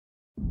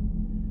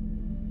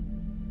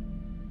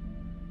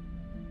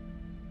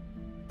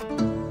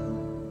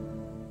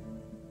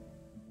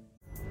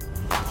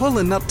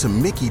Pulling up to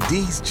Mickey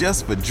D's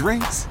just for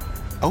drinks?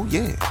 Oh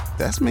yeah,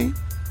 that's me.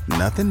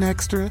 Nothing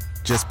extra,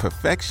 just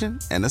perfection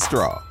and a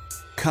straw.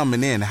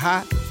 Coming in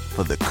hot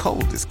for the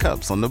coldest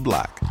cups on the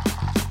block.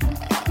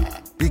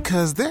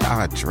 Because there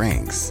are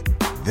drinks.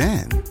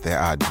 Then there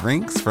are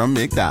drinks from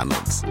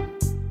McDonald's.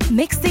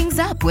 Mix things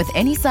up with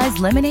any size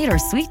lemonade or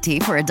sweet tea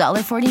for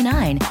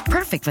 $1.49.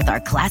 Perfect with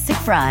our classic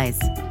fries.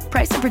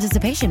 Price and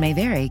participation may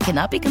vary.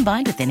 Cannot be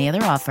combined with any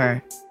other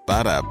offer.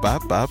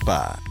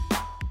 Ba-da-ba-ba-ba.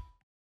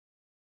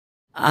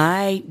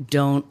 I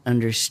don't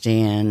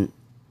understand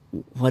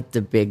what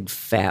the big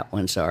fat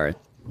ones are.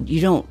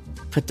 You don't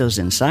put those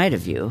inside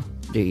of you,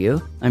 do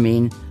you? I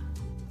mean,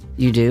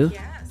 you do?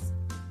 Yes.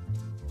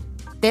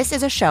 This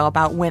is a show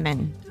about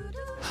women.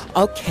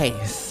 Okay,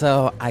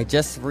 so I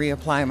just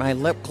reapplied my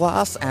lip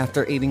gloss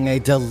after eating a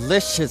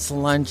delicious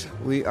lunch.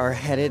 We are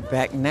headed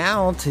back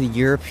now to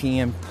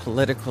European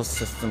Political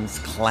Systems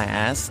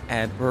class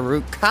at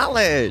Baruch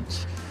College.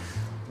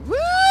 Woo!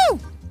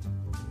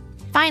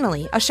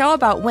 Finally, a show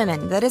about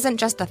women that isn't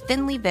just a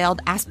thinly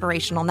veiled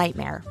aspirational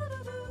nightmare.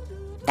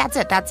 That's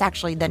it. That's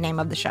actually the name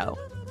of the show.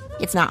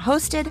 It's not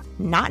hosted,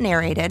 not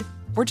narrated.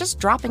 We're just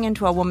dropping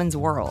into a woman's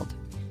world.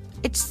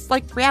 It's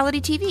like reality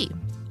TV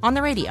on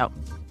the radio.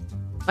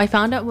 I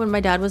found out when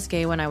my dad was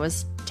gay when I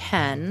was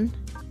 10.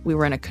 We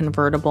were in a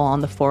convertible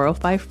on the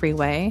 405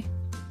 freeway,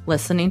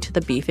 listening to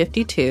the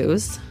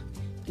B-52s.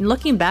 And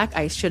looking back,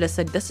 I should have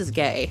said, this is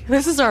gay.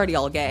 This is already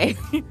all gay.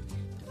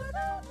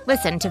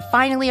 Listen to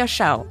Finally a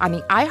Show on the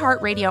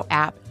iHeartRadio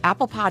app,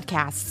 Apple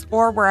Podcasts,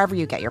 or wherever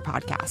you get your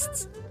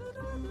podcasts.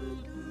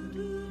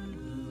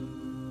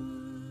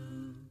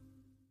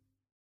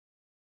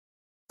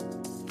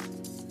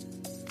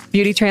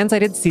 Beauty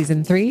Translated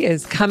Season 3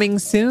 is coming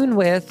soon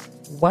with,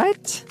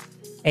 what?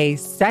 A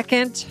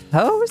second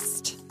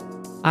host?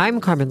 I'm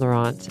Carmen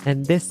Laurent,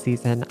 and this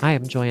season I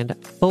am joined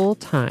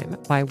full-time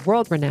by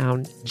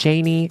world-renowned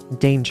Janie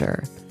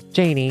Danger.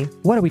 Janie,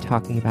 what are we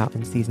talking about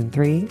in Season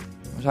 3?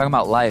 We're talking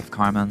about life,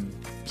 Carmen.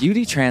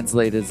 Beauty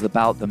Translated is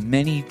about the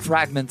many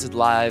fragmented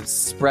lives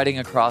spreading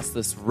across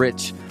this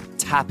rich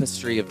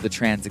tapestry of the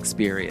trans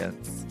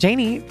experience.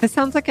 Janie, this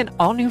sounds like an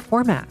all-new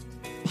format.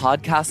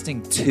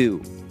 Podcasting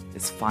 2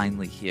 is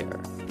finally here.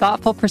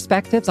 Thoughtful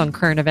perspectives on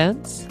current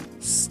events.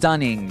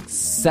 Stunning,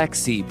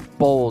 sexy,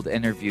 bold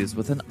interviews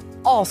with an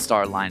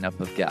all-star lineup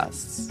of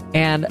guests.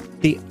 And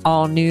the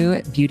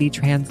all-new Beauty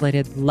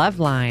Translated Love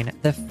Line,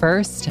 the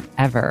first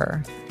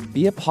ever.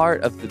 Be a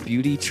part of the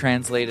Beauty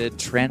Translated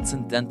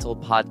Transcendental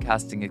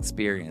Podcasting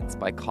experience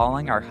by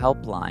calling our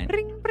helpline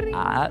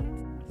at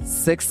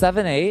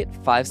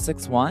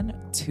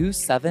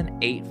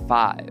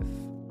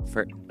 678-561-2785.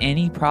 For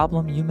any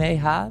problem you may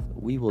have,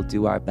 we will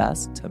do our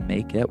best to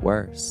make it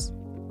worse.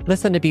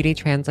 Listen to Beauty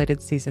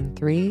Translated Season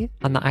 3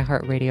 on the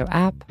iHeartRadio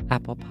app,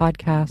 Apple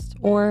Podcasts,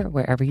 or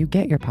wherever you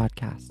get your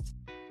podcasts.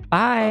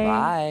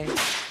 Bye. Bye.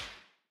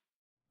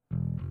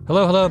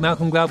 Hello,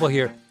 Malcolm Gladwell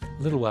here.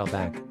 A little while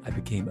back, I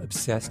became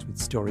obsessed with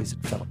stories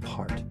that fell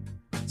apart.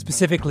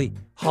 Specifically,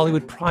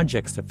 Hollywood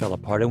projects that fell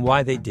apart and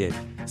why they did.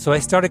 So I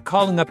started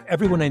calling up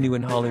everyone I knew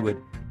in Hollywood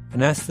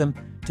and asked them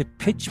to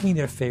pitch me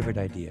their favorite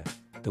idea,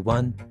 the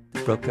one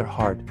that broke their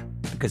heart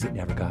because it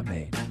never got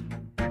made.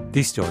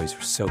 These stories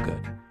were so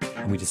good,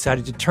 and we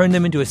decided to turn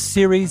them into a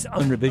series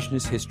on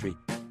revisionist history.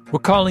 We're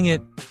calling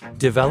it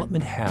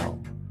Development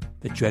Hell,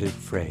 the dreaded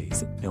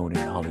phrase that no one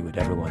in Hollywood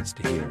ever wants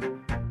to hear,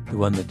 the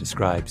one that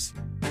describes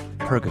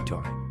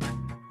purgatory,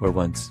 where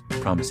once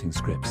promising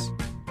scripts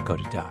go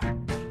to die.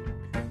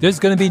 There's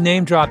going to be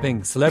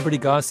name-dropping, celebrity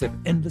gossip,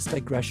 endless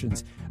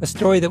digressions, a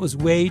story that was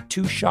way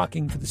too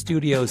shocking for the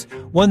studios,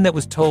 one that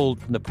was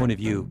told from the point of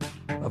view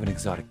of an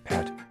exotic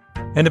pet,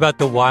 and about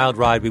the wild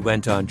ride we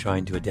went on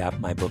trying to adapt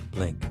my book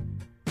Blink.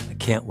 I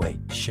can't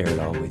wait to share it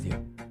all with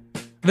you.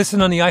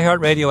 Listen on the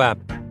iHeartRadio app,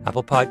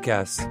 Apple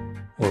Podcasts,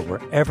 or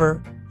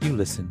wherever you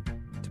listen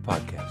to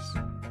podcasts.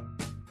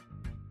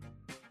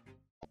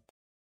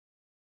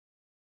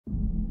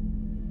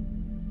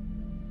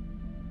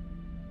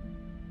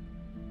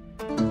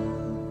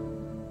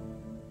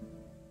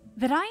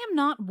 That I am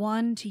not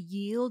one to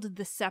yield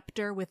the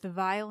scepter with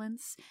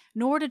violence,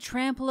 nor to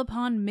trample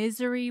upon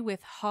misery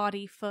with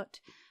haughty foot,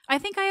 I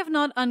think I have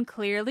not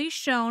unclearly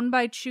shown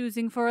by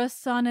choosing for a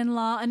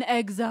son-in-law an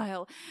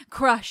exile,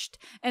 crushed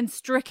and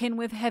stricken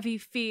with heavy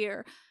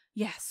fear.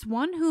 Yes,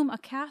 one whom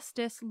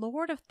Acastus,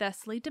 lord of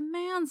Thessaly,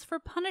 demands for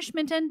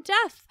punishment and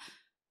death.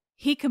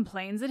 He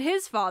complains that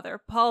his father,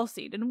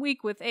 palsied and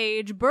weak with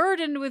age,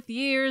 burdened with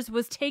years,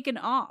 was taken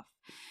off,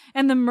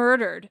 and the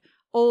murdered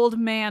old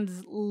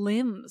man's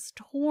limbs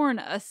torn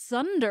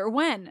asunder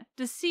when,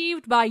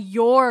 deceived by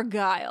your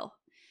guile,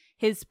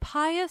 his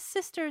pious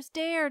sisters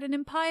dared an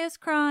impious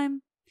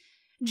crime.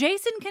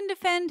 Jason can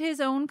defend his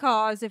own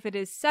cause if it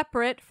is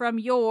separate from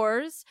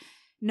yours.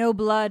 No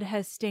blood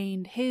has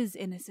stained his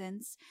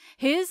innocence.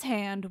 His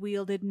hand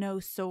wielded no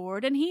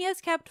sword, and he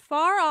has kept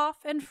far off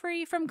and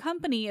free from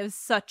company of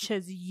such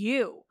as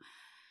you.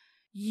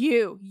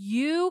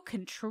 You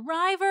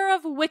contriver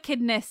of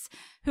wickedness,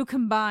 who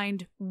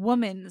combined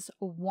woman's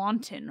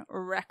wanton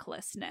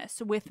recklessness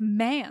with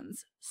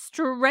man's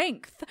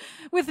strength,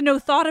 with no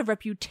thought of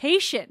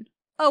reputation.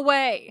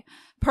 Away,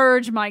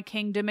 purge my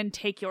kingdom and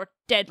take your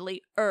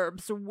deadly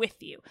herbs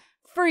with you.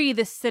 Free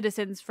the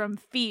citizens from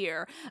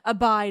fear,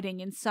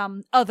 abiding in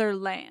some other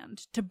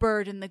land to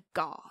burden the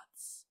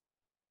gods.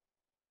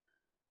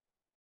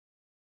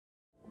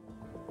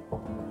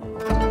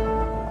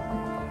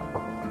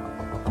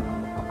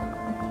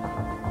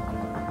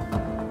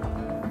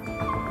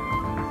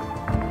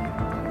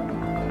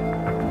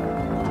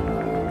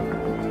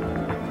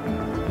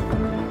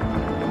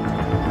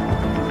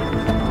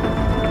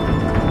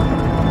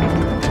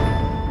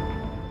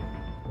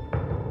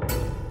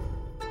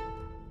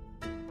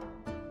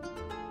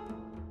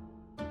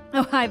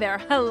 Oh, hi there.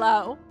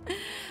 Hello.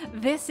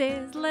 This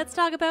is Let's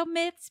Talk About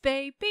Myths,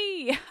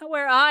 baby,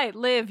 where I,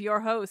 Liv, your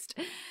host,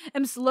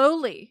 am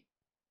slowly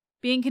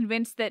being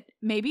convinced that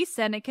maybe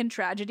Senecan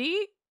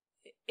tragedy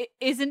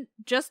isn't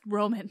just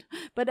Roman,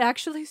 but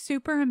actually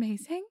super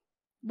amazing.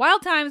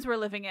 Wild times we're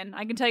living in,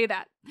 I can tell you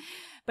that.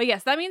 But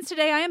yes, that means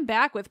today I am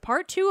back with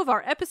part 2 of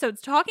our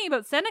episodes talking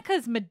about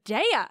Seneca's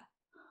Medea.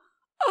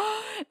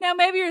 Now,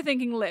 maybe you're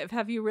thinking, Liv,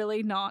 have you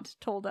really not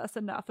told us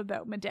enough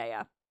about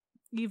Medea?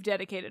 You've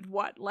dedicated,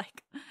 what,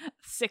 like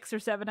 6 or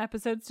 7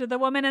 episodes to the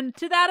woman? And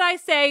to that I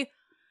say,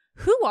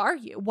 who are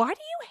you? Why do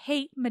you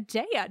hate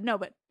Medea? No,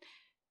 but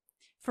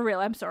for real,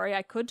 I'm sorry.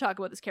 I could talk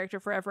about this character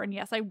forever. And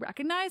yes, I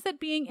recognize that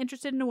being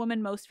interested in a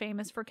woman most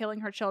famous for killing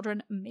her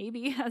children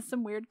maybe has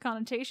some weird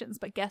connotations.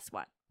 But guess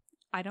what?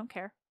 I don't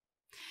care.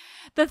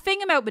 The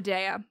thing about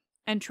Medea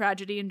and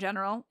tragedy in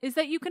general is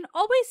that you can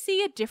always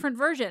see a different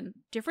version,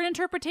 different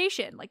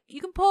interpretation. Like,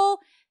 you can pull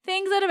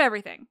things out of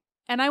everything.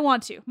 And I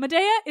want to.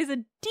 Medea is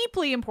a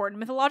deeply important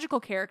mythological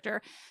character,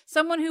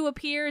 someone who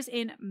appears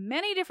in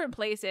many different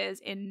places,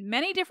 in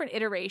many different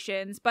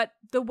iterations, but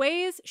the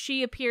ways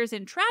she appears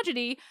in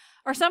tragedy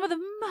are some of the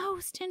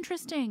most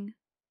interesting.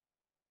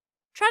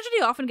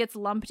 Tragedy often gets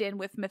lumped in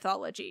with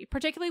mythology,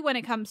 particularly when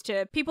it comes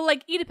to people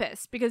like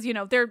Oedipus, because, you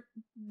know,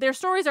 their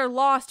stories are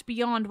lost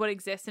beyond what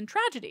exists in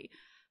tragedy.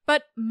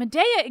 But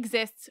Medea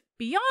exists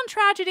beyond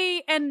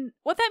tragedy, and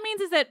what that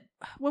means is that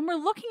when we're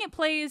looking at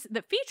plays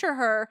that feature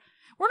her,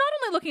 we're not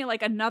only looking at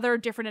like another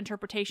different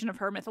interpretation of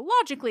her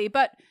mythologically,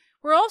 but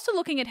we're also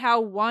looking at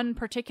how one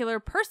particular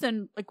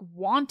person like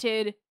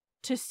wanted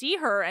to see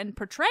her and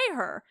portray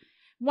her,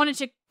 wanted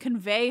to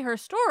convey her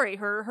story,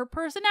 her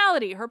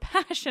personality, her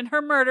passion, her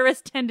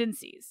murderous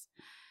tendencies.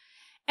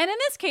 And in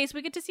this case,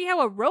 we get to see how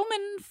a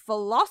Roman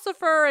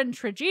philosopher and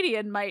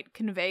tragedian might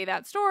convey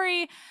that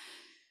story.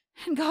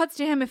 And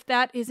goddamn if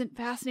that isn't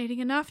fascinating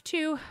enough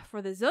to,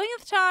 for the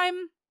zillionth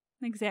time,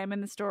 examine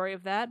the story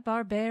of that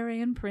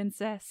barbarian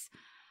princess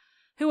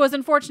who was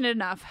unfortunate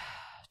enough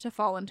to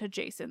fall into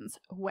Jason's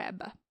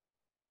web.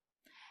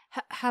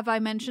 Have I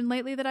mentioned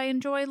lately that I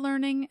enjoy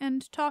learning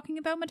and talking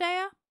about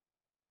Medea?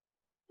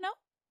 No?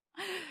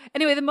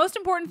 Anyway, the most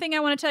important thing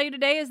I want to tell you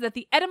today is that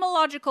the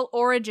etymological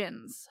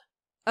origins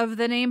of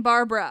the name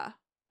Barbara,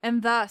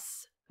 and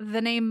thus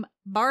the name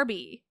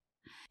Barbie,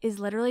 is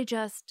literally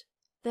just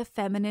the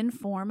feminine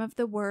form of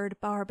the word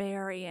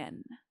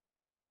barbarian.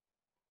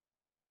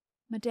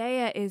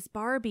 Medea is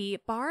Barbie.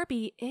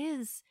 Barbie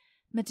is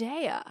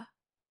Medea.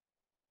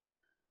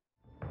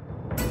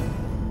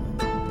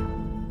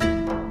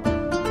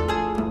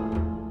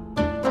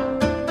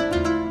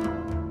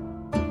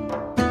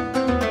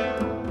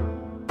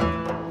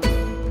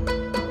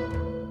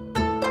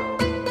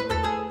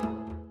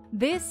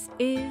 This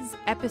is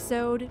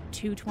episode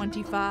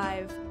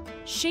 225.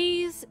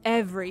 She's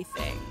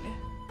everything.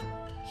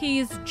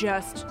 He's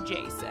just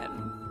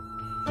Jason.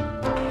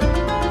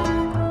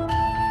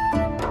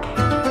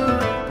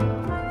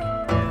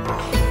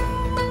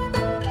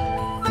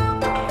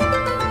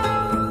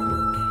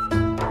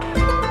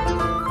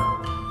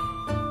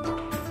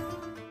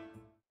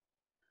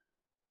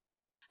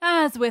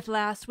 As with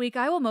last week,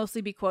 I will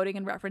mostly be quoting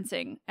and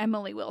referencing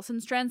Emily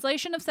Wilson's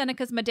translation of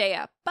Seneca's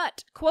Medea,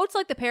 but quotes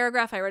like the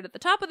paragraph I read at the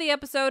top of the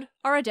episode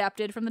are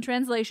adapted from the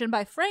translation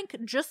by Frank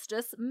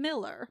Justus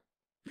Miller.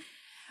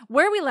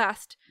 Where we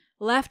last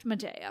left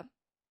Medea,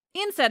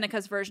 in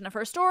Seneca's version of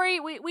her story,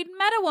 we'd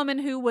met a woman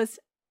who was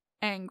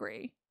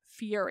angry,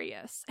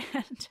 furious,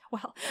 and,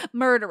 well,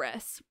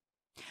 murderous.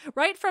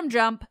 Right from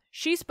jump,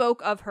 she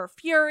spoke of her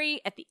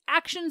fury at the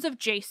actions of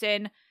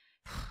Jason,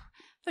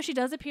 though she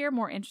does appear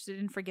more interested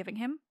in forgiving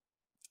him.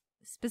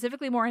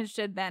 Specifically more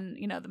interested than,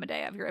 the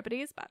Medea of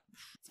Euripides, but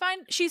it's fine.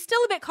 She's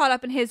still a bit caught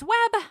up in his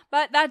web,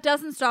 but that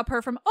doesn't stop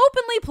her from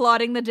openly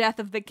plotting the death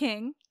of the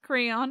king,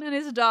 Creon, and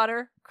his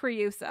daughter,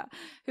 Creusa,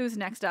 who's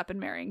next up in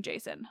marrying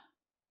Jason.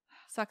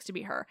 Sucks to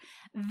be her.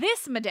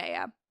 This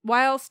Medea,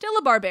 while still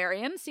a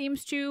barbarian,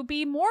 seems to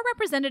be more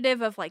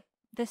representative of,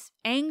 this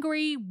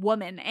angry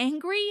woman,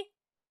 angry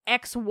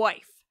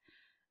ex-wife,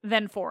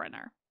 than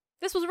foreigner.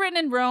 This was written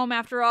in Rome,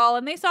 after all,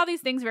 and they saw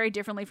these things very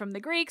differently from the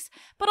Greeks,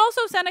 but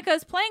also Seneca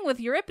is playing with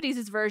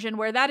Euripides' version,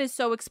 where that is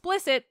so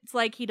explicit, it's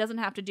like he doesn't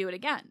have to do it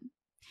again.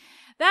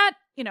 That,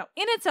 in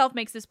itself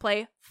makes this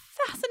play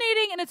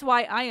fascinating, and it's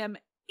why I am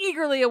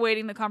eagerly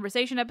awaiting the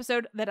conversation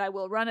episode that I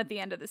will run at the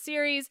end of the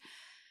series.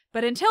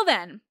 But until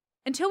then,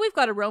 until we've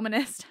got a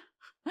Romanist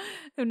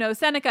who knows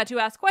Seneca to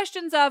ask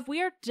questions of,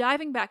 we are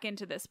diving back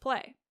into this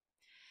play.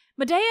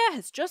 Medea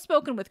has just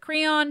spoken with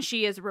Creon.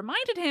 She has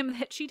reminded him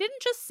that she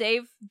didn't just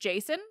save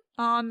Jason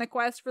on the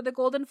quest for the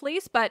Golden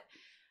Fleece, but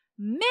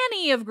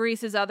many of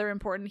Greece's other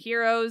important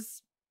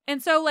heroes.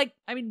 And so,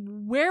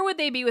 where would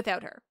they be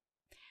without her?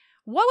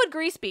 What would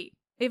Greece be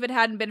if it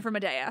hadn't been for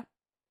Medea?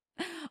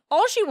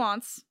 All she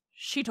wants,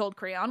 she told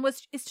Creon,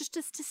 is just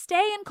to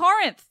stay in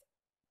Corinth.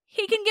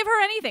 He can give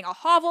her anything, a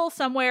hovel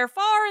somewhere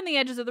far in the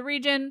edges of the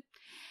region,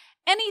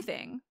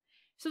 anything,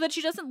 so that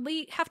she doesn't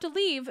have to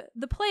leave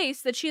the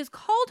place that she has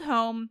called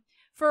home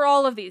for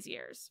all of these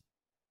years.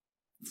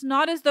 It's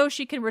not as though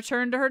she can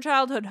return to her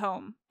childhood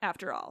home,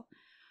 after all.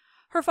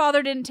 Her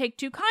father didn't take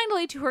too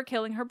kindly to her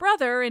killing her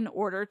brother in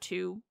order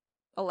to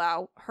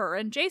allow her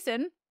and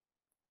Jason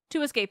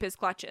to escape his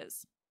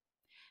clutches.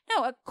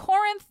 No,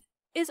 Corinth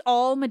is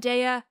all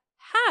Medea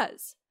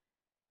has.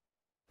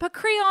 But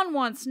Creon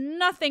wants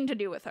nothing to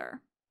do with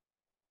her.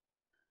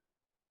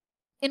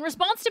 In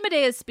response to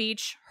Medea's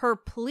speech, her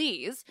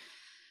pleas,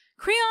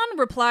 Creon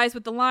replies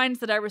with the lines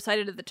that I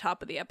recited at the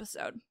top of the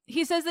episode.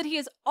 He says that he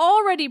has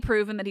already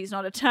proven that he's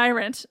not a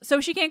tyrant, so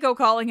she can't go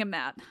calling him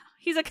that.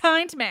 He's a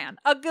kind man,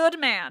 a good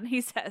man,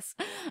 he says.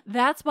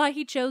 That's why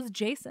he chose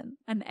Jason,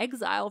 an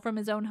exile from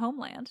his own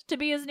homeland, to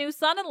be his new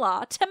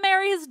son-in-law, to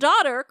marry his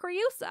daughter,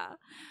 Creusa.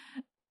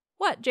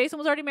 What, Jason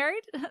was already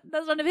married?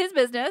 That's none of his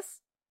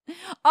business.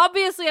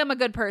 Obviously, I'm a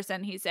good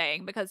person, he's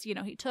saying, because,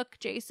 he took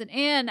Jason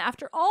in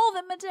after all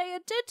that Medea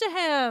did to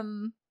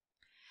him.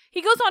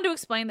 He goes on to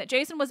explain that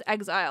Jason was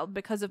exiled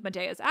because of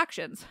Medea's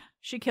actions.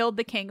 She killed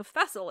the king of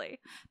Thessaly,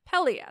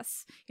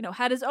 Peleus,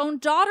 had his own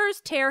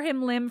daughters tear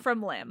him limb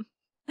from limb.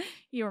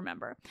 You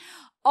remember.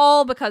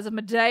 All because of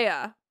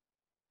Medea.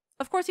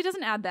 Of course, he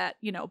doesn't add that,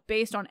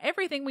 based on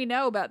everything we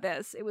know about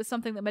this, it was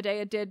something that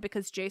Medea did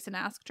because Jason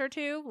asked her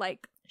to.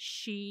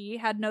 She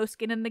had no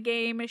skin in the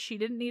game. She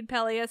didn't need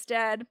Peleus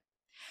dead.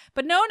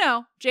 But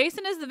no,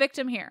 Jason is the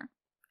victim here.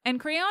 And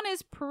Creon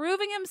is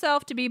proving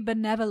himself to be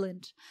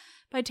benevolent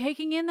by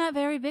taking in that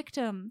very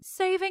victim,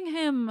 saving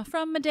him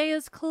from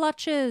Medea's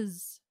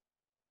clutches.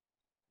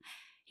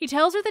 He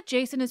tells her that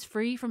Jason is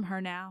free from her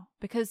now,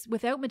 because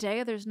without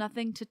Medea there's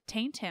nothing to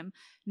taint him,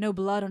 no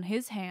blood on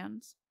his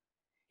hands.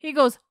 He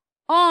goes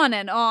on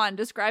and on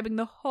describing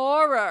the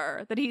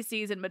horror that he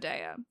sees in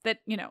Medea, that,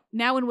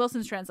 now in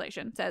Wilson's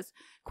translation says,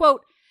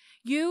 quote,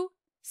 "You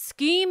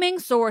scheming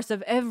source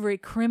of every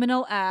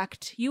criminal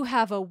act, you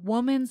have a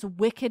woman's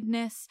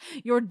wickedness.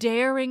 Your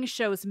daring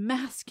shows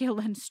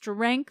masculine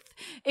strength,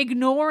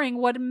 ignoring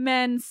what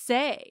men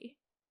say."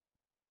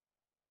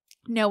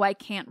 No, I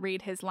can't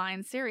read his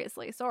lines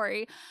seriously,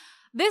 sorry.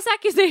 This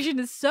accusation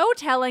is so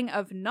telling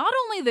of not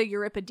only the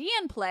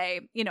Euripidean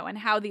play, and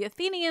how the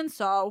Athenians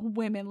saw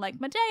women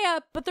like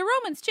Medea, but the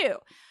Romans too.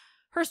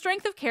 Her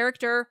strength of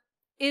character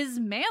is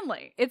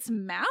manly, it's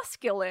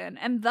masculine,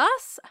 and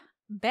thus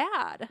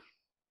bad.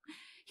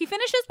 He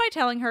finishes by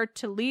telling her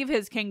to leave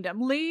his kingdom,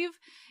 leave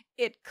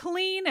it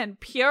clean and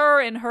pure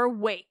in her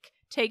wake,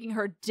 taking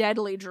her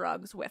deadly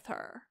drugs with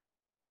her.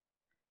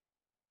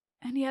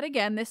 And yet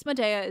again, this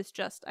Medea is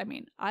just,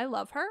 I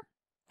love her.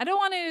 I don't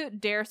want to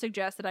dare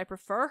suggest that I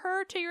prefer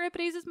her to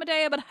Euripides'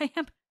 Medea, but I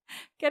am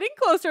getting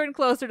closer and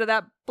closer to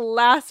that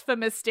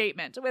blasphemous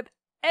statement with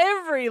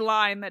every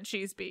line that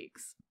she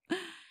speaks.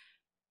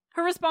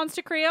 Her response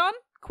to Creon,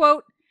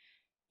 quote,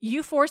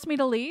 "You force me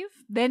to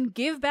leave? Then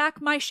give back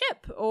my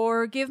ship,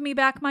 or give me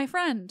back my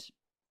friend."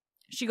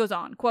 She goes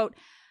on, quote,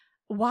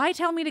 "Why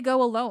tell me to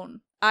go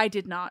alone? I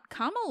did not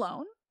come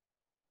alone."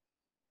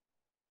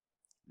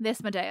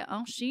 This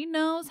Medea, she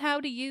knows how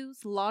to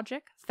use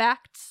logic,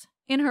 facts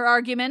in her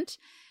argument.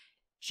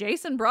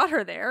 Jason brought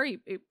her there. He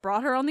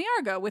brought her on the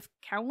Argo with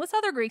countless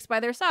other Greeks by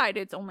their side.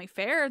 It's only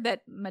fair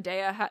that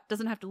Medea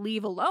doesn't have to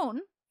leave alone.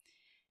 It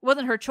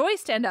wasn't her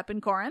choice to end up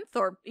in Corinth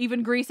or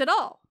even Greece at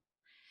all.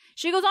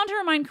 She goes on to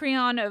remind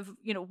Creon of,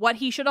 what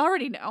he should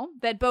already know,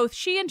 that both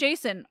she and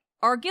Jason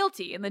are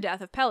guilty in the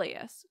death of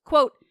Peleus.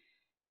 Quote,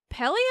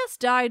 "Peleus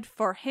died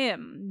for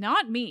him,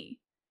 not me.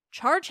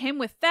 Charge him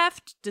with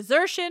theft,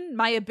 desertion,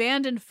 my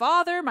abandoned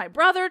father, my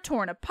brother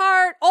torn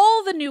apart,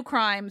 all the new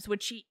crimes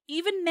which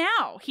even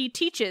now he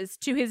teaches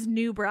to his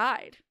new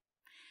bride."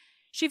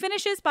 She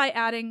finishes by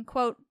adding,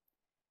 quote,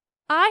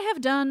 "I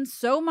have done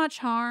so much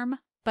harm,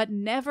 but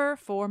never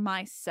for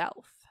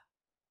myself."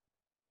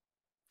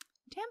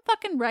 Damn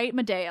fucking right,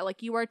 Medea.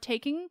 You are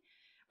taking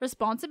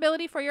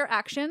responsibility for your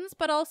actions,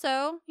 but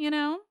also, you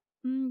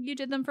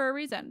did them for a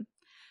reason.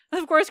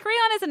 Of course,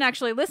 Creon isn't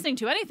actually listening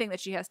to anything that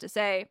she has to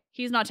say.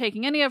 He's not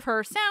taking any of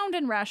her sound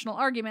and rational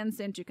arguments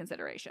into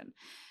consideration.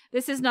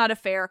 This is not a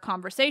fair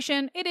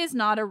conversation. It is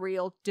not a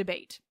real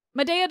debate.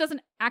 Medea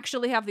doesn't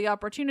actually have the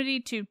opportunity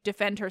to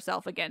defend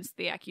herself against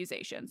the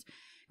accusations.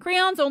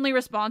 Creon's only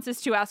response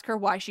is to ask her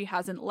why she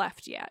hasn't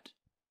left yet.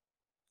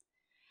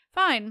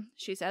 "Fine,"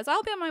 she says,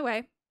 "I'll be on my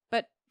way.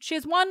 But she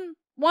has one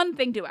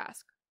thing to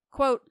ask.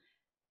 Quote,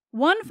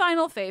 "One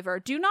final favor,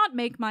 do not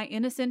make my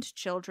innocent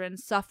children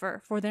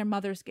suffer for their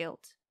mother's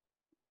guilt."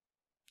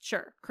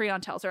 Sure,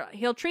 Creon tells her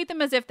he'll treat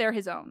them as if they're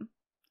his own.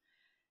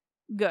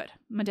 Good,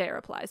 Medea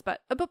replies,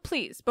 but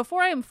please,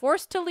 before I am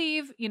forced to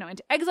leave,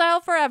 into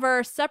exile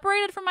forever,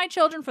 separated from my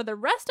children for the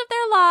rest of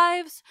their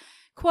lives,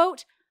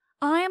 quote,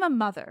 "I am a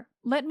mother.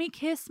 Let me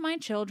kiss my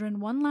children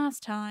one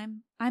last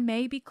time. I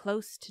may be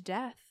close to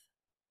death."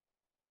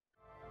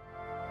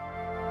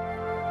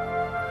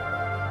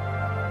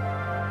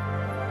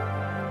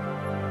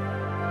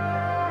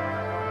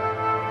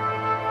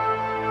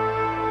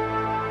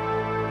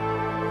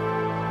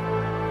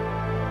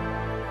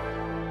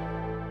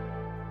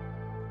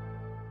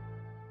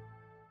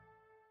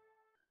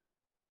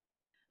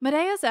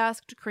 Medea's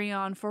asked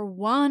Creon for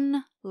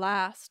one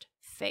last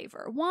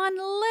favor, one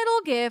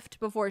little gift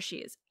before she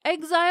is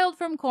exiled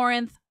from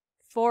Corinth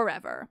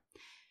forever.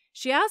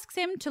 She asks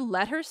him to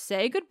let her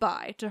say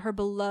goodbye to her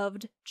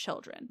beloved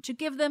children, to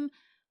give them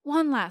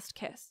one last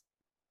kiss.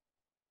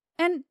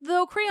 And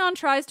though Creon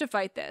tries to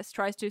fight this,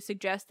 tries to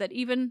suggest that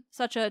even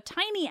such a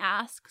tiny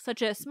ask,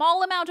 such a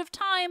small amount of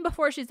time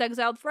before she's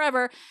exiled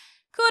forever,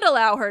 could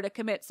allow her to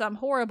commit some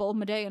horrible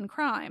Medean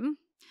crime,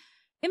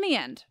 in the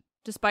end,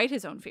 despite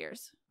his own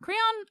fears,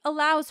 Creon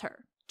allows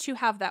her to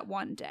have that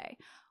one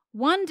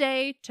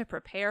day to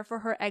prepare for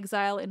her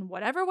exile in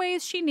whatever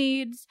ways she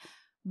needs,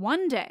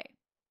 one day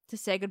to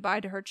say goodbye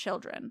to her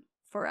children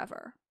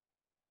forever.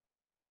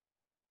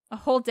 A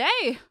whole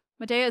day!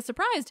 Medea is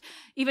surprised,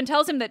 even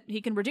tells him that he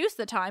can reduce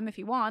the time if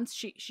he wants.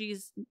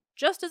 She's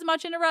just as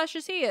much in a rush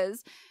as he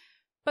is.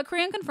 But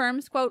Creon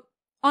confirms, quote,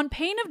 "On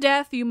pain of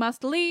death you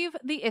must leave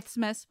the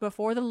isthmus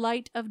before the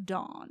light of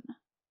dawn."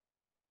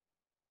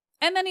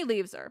 And then he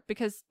leaves her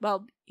because,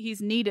 well,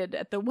 he's needed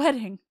at the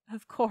wedding,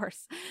 of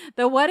course.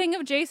 The wedding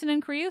of Jason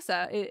and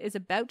Creusa is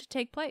about to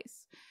take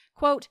place.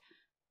 Quote,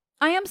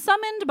 "I am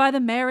summoned by the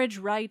marriage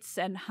rites,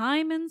 and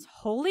Hymen's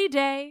holy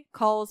day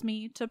calls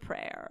me to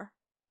prayer."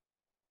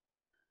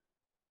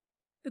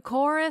 The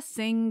chorus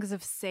sings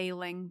of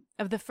sailing,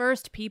 of the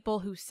first people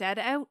who set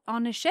out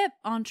on a ship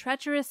on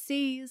treacherous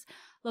seas,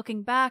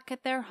 looking back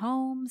at their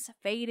homes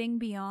fading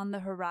beyond the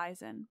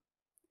horizon.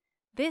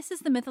 This is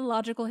the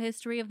mythological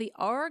history of the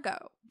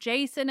Argo,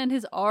 Jason and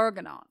his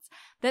Argonauts,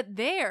 that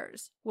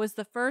theirs was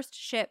the first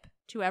ship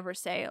to ever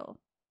sail.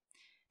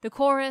 The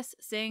chorus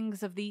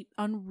sings of the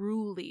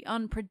unruly,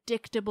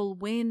 unpredictable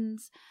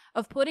winds,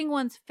 of putting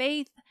one's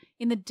faith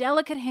in the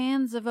delicate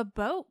hands of a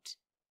boat,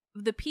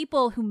 of the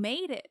people who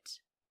made it.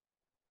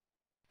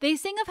 They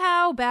sing of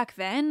how, back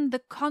then, the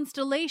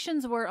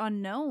constellations were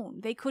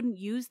unknown. They couldn't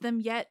use them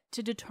yet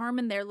to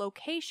determine their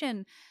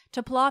location,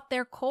 to plot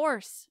their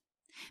course.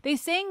 They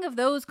sing of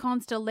those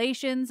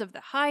constellations of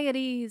the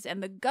Hyades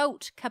and the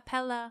goat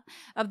Capella,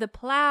 of the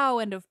plough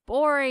and of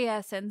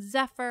Boreas and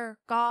Zephyr,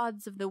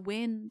 gods of the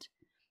wind.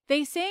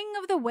 They sing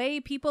of the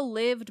way people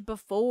lived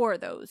before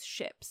those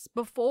ships,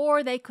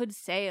 before they could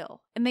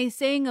sail, and they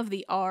sing of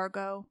the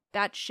Argo,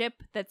 that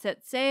ship that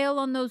set sail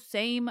on those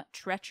same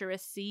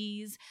treacherous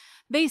seas.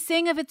 They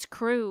sing of its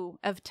crew,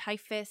 of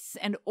Typhus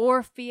and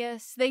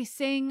Orpheus. They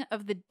sing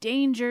of the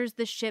dangers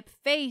the ship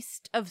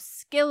faced, of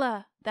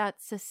Scylla,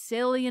 that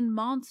Sicilian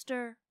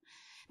monster.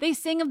 They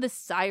sing of the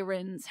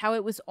sirens, how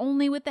it was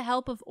only with the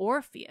help of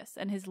Orpheus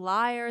and his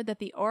lyre that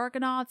the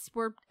Argonauts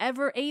were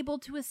ever able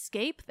to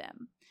escape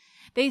them.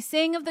 They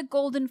sing of the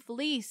golden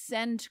fleece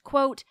and,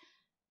 quote,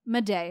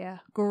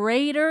 "Medea,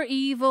 greater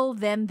evil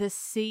than the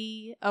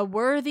sea, a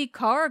worthy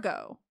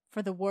cargo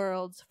for the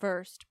world's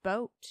first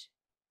boat."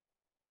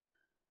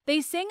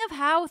 They sing of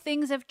how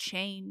things have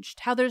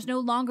changed, how there's no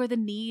longer the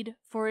need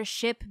for a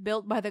ship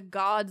built by the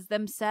gods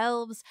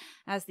themselves,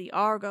 as the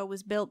Argo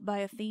was built by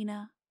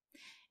Athena.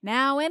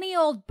 Now any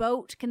old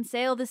boat can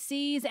sail the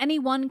seas,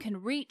 anyone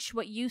can reach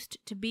what used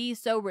to be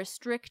so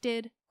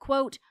restricted.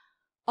 Quote,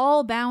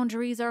 "All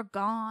boundaries are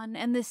gone,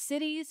 and the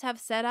cities have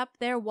set up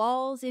their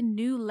walls in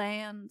new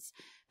lands.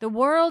 The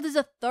world is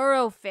a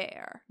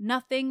thoroughfare.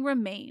 Nothing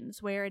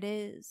remains where it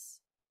is."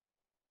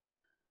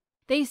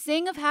 They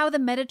sing of how the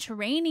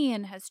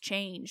Mediterranean has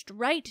changed,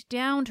 right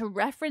down to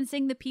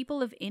referencing the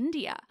people of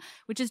India,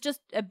 which is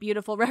just a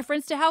beautiful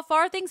reference to how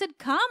far things had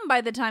come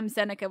by the time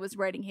Seneca was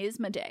writing his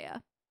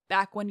Medea.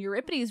 Back when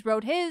Euripides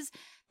wrote his,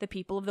 the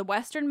people of the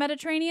Western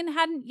Mediterranean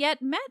hadn't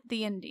yet met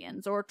the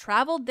Indians or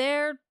traveled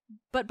there,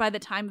 but by the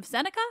time of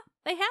Seneca,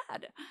 they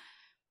had.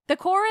 The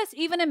chorus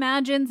even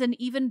imagines an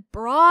even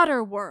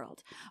broader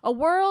world, a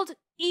world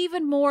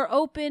even more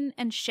open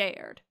and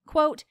shared.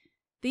 Quote,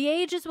 "The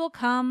ages will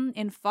come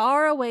in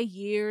faraway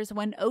years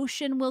when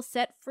ocean will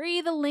set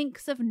free the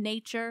links of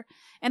nature,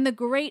 and the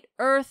great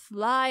earth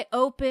lie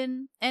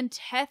open, and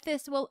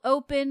Tethys will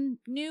open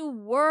new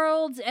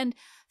worlds, and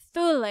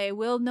Thule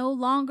will no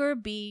longer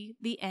be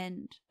the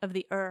end of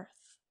the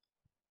earth."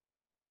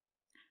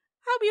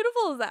 How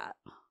beautiful is that?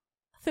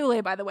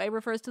 Thule, by the way,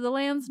 refers to the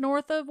lands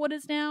north of what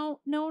is now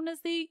known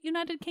as the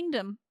United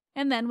Kingdom,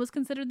 and then was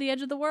considered the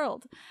edge of the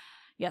world.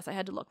 Yes, I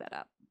had to look that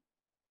up.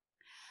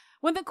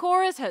 When the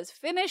chorus has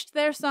finished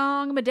their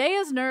song,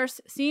 Medea's nurse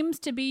seems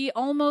to be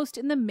almost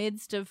in the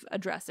midst of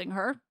addressing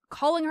her,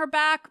 calling her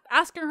back,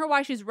 asking her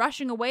why she's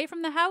rushing away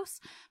from the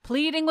house,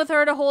 pleading with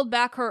her to hold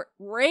back her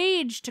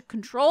rage, to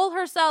control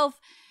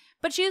herself.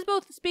 But she is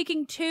both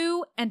speaking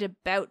to and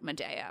about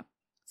Medea.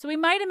 So we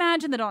might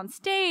imagine that on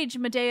stage,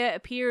 Medea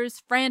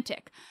appears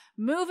frantic,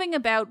 moving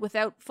about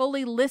without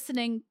fully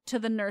listening to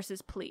the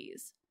nurse's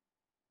pleas.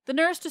 The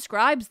nurse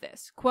describes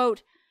this,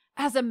 quote,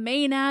 "As a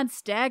Maenad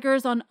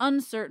staggers on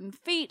uncertain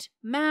feet,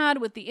 mad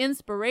with the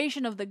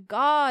inspiration of the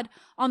god,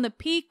 on the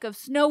peak of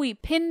snowy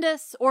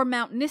Pindus or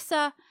Mount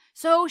Nyssa,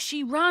 so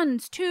she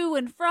runs to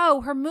and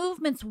fro, her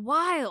movements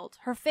wild,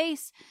 her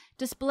face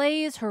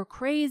displays her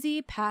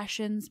crazy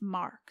passion's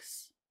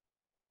marks."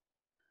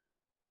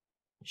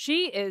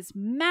 She is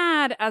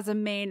mad as a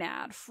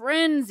Maenad,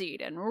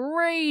 frenzied and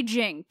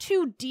raging,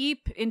 too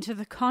deep into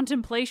the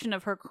contemplation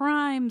of her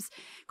crimes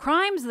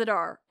that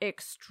are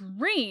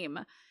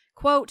extreme.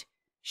 Quote,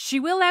 "She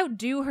will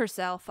outdo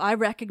herself, I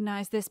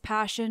recognize this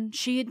passion.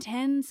 She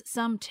intends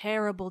some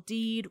terrible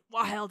deed,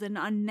 wild and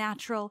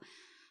unnatural.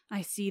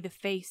 I see the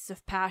face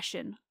of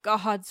passion.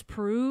 Gods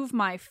prove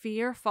my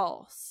fear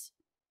false."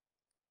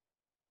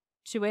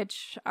 To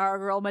which our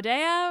girl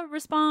Medea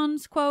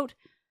responds, quote,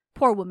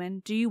 "Poor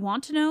woman, do you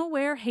want to know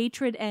where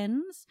hatred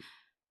ends?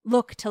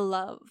 Look to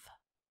love."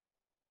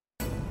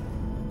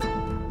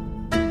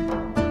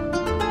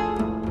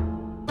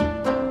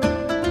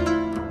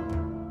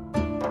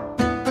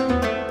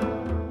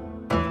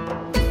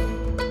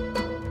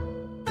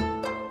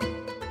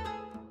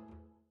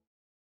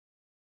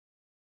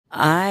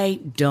 I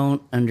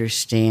don't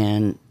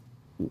understand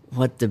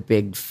what the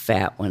big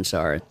fat ones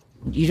are.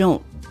 You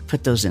don't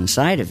put those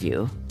inside of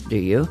you, do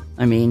you?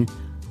 I mean,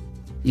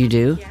 you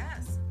do?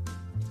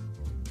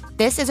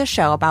 This is a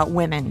show about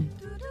women.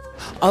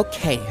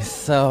 Okay,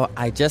 so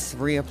I just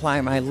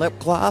reapplied my lip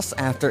gloss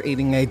after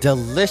eating a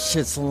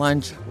delicious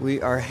lunch.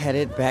 We are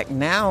headed back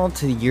now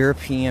to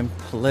European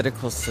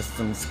Political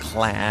Systems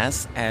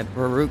class at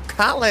Baruch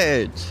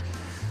College.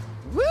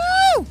 Woo!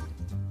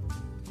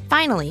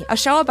 Finally, a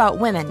show about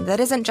women that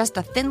isn't just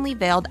a thinly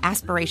veiled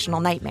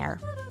aspirational nightmare.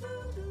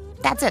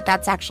 That's it.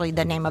 That's actually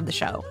the name of the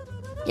show.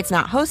 It's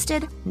not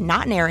hosted,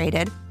 not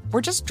narrated.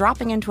 We're just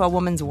dropping into a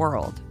woman's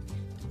world.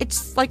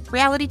 It's like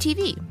reality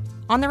TV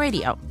on the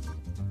radio.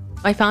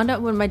 I found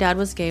out when my dad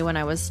was gay when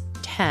I was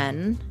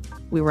 10.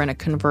 We were in a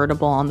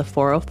convertible on the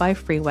 405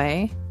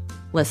 freeway,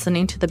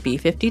 listening to the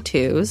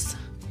B-52s.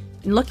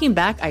 And looking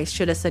back, I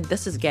should have said,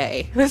 this is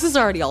gay. This is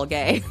already all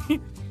gay.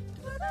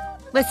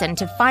 Listen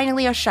to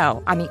Finally a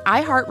Show on the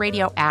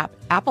iHeartRadio app,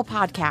 Apple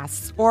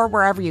Podcasts, or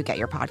wherever you get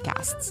your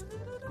podcasts.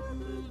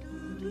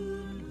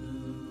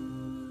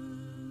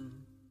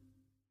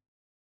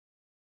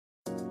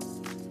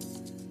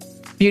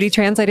 Beauty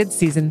Translated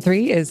Season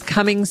 3 is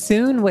coming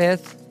soon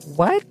with,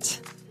 what?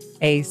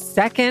 A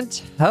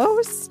second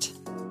host?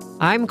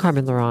 I'm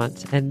Carmen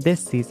Laurent, and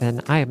this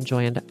season I am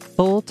joined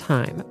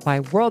full-time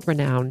by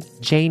world-renowned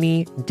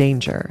Janie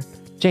Danger.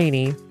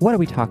 Janie, what are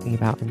we talking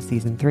about in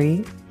Season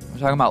 3? We're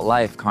talking about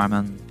life,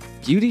 Carmen.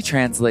 Beauty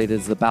Translated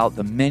is about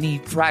the many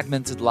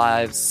fragmented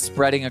lives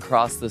spreading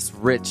across this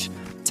rich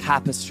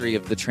tapestry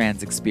of the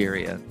trans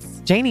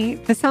experience. Janie,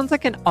 this sounds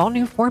like an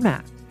all-new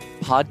format.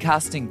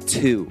 Podcasting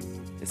 2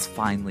 is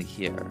finally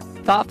here.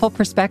 Thoughtful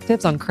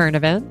perspectives on current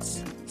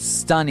events.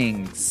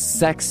 Stunning,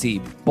 sexy,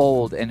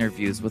 bold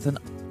interviews with an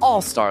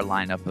all-star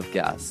lineup of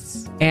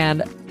guests.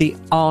 And the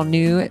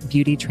all-new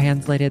Beauty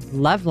Translated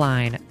Love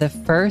Line, the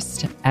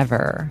first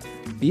ever.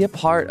 Be a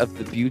part of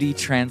the Beauty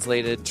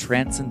Translated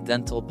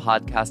transcendental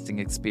podcasting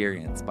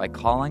experience by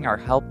calling our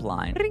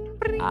helpline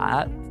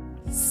at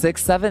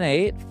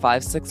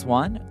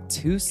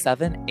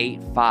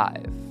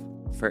 678-561-2785.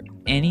 For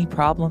any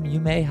problem you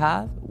may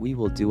have, we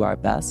will do our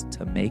best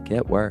to make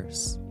it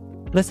worse.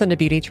 Listen to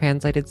Beauty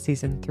Translated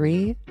Season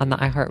 3 on the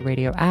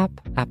iHeartRadio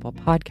app, Apple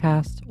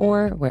Podcasts,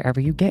 or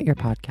wherever you get your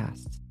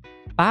podcasts.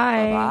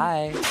 Bye.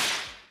 Bye.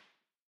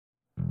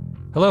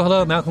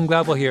 Hello, Malcolm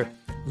Gladwell here.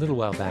 A little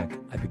while back,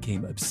 I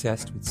became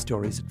obsessed with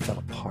stories that fell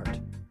apart.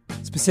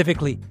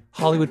 Specifically,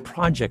 Hollywood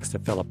projects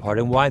that fell apart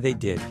and why they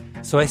did.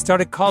 So I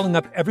started calling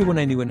up everyone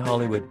I knew in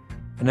Hollywood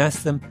and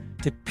asked them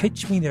to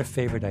pitch me their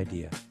favorite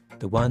idea,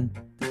 the one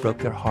that broke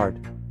their heart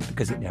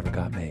because it never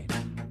got made.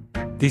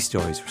 These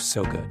stories were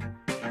so good,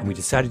 and we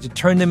decided to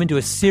turn them into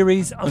a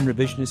series on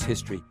revisionist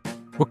history.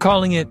 We're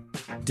calling it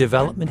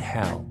Development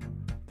Hell,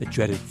 the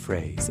dreaded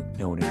phrase that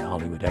no one in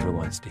Hollywood ever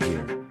wants to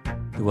hear,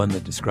 the one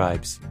that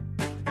describes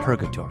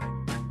purgatory,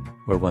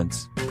 where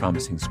once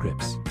promising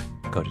scripts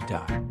go to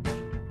die.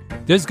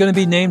 There's going to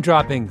be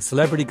name-dropping,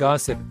 celebrity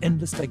gossip,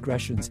 endless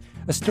digressions,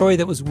 a story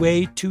that was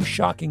way too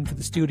shocking for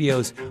the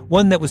studios,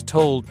 one that was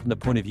told from the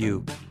point of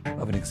view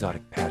of an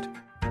exotic pet,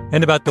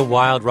 and about the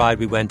wild ride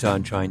we went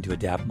on trying to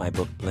adapt my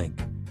book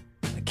Blink.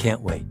 I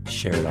can't wait to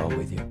share it all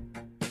with you.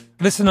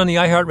 Listen on the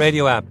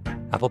iHeartRadio app,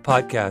 Apple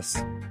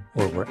Podcasts,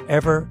 or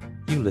wherever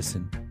you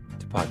listen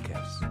to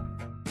podcasts.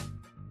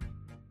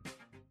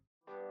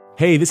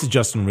 Hey, this is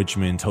Justin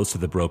Richmond, host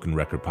of the Broken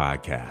Record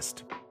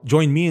Podcast.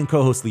 Join me and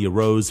co-host Leah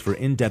Rose for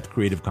in-depth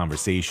creative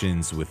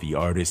conversations with the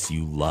artists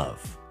you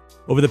love.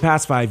 Over the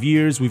past 5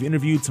 years, we've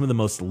interviewed some of the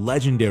most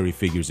legendary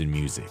figures in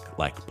music,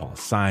 like Paul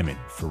Simon,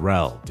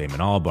 Pharrell, Damon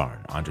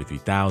Albarn, Andre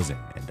 3000,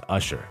 and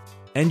Usher.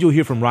 And you'll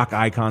hear from rock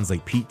icons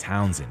like Pete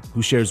Townsend,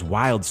 who shares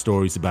wild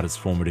stories about his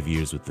formative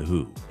years with The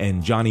Who,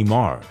 and Johnny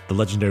Marr, the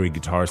legendary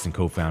guitarist and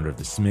co-founder of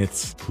The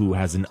Smiths, who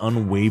has an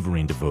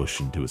unwavering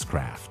devotion to his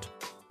craft.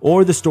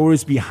 Or the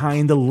stories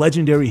behind the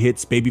legendary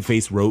hits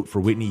Babyface wrote for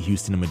Whitney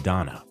Houston and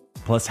Madonna,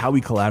 plus how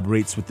he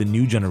collaborates with the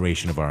new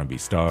generation of R&B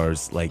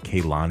stars like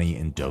Kehlani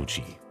and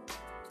Doechii.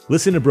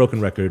 Listen to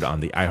Broken Record on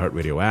the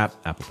iHeartRadio app,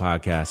 Apple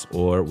Podcasts,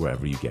 or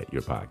wherever you get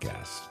your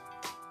podcasts.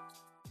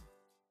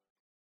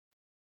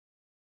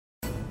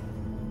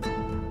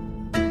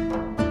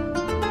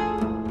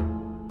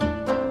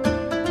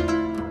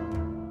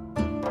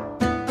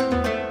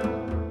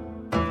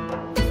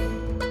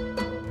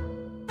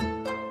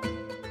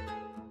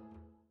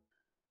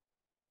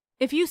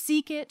 If you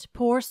seek it,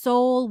 poor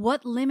soul,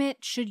 what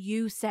limit should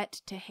you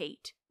set to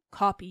hate?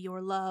 Copy your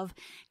love.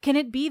 Can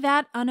it be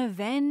that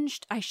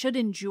unavenged I should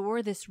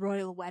endure this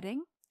royal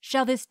wedding?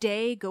 Shall this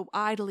day go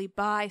idly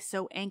by,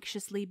 so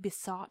anxiously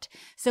besought,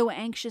 so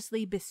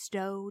anxiously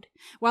bestowed,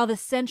 while the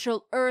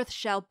central earth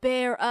shall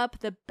bear up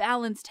the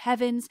balanced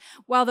heavens,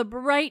 while the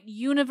bright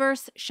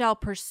universe shall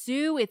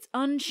pursue its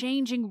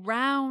unchanging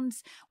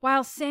rounds,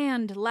 while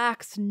sand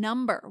lacks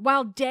number,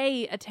 while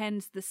day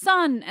attends the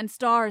sun and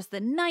stars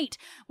the night,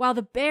 while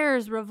the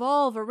bears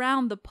revolve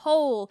around the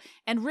pole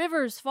and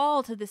rivers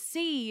fall to the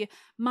sea,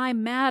 my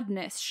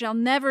madness shall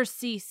never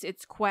cease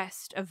its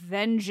quest of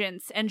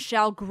vengeance and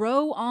shall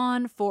grow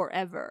on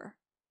forever.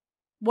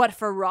 What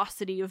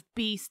ferocity of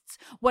beasts,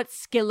 what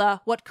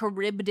Scylla, what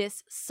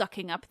Charybdis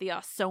sucking up the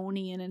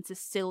Ausonian and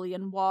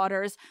Sicilian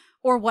waters,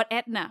 or what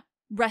Etna,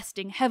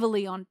 resting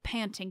heavily on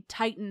panting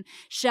Titan,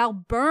 shall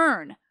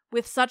burn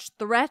with such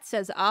threats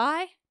as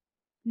I?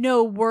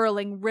 No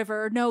whirling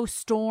river, no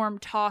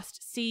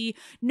storm-tossed sea,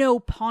 no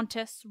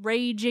Pontus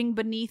raging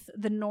beneath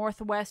the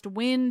northwest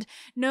wind,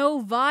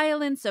 no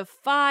violence of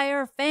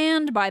fire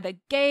fanned by the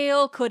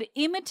gale could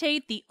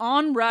imitate the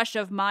onrush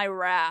of my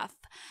wrath.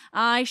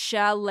 I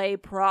shall lay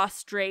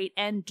prostrate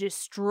and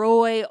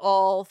destroy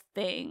all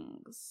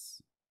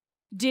things.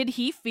 Did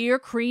he fear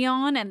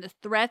Creon and the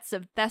threats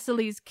of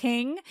Thessaly's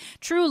king?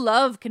 True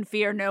love can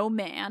fear no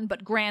man,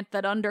 but grant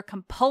that under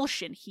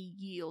compulsion he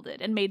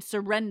yielded and made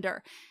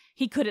surrender.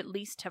 He could at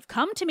least have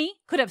come to me,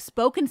 could have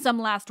spoken some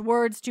last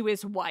words to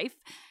his wife.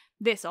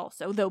 This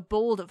also, though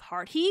bold of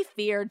heart, he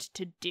feared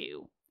to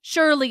do.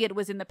 Surely it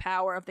was in the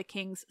power of the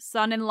king's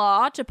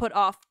son-in-law to put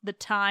off the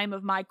time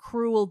of my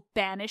cruel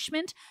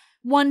banishment.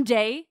 1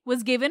 day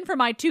was given for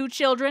my 2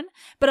 children,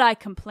 but I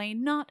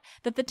complain not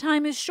that the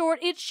time is short,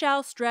 it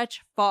shall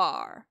stretch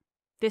far.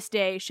 This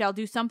day shall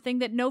do something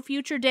that no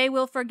future day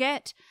will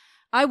forget.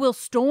 I will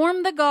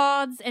storm the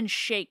gods and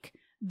shake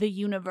the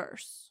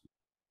universe.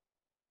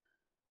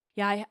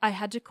 Yeah, I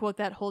had to quote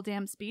that whole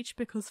damn speech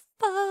because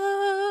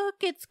fuck,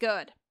 it's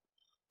good.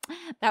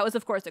 That was,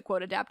 of course, a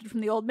quote adapted from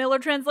the old Miller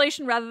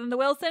translation rather than the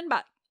Wilson,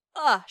 but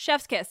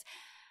chef's kiss.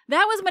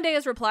 That was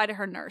Medea's reply to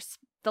her nurse.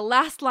 The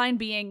last line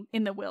being,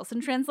 in the Wilson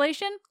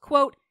translation,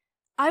 quote,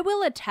 I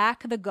will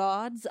attack the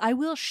gods, I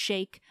will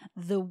shake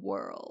the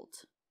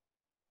world.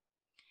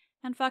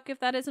 And fuck if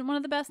that isn't one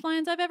of the best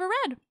lines I've ever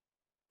read.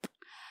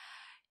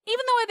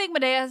 Even though I think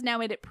Medea has now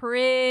made it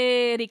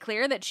pretty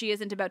clear that she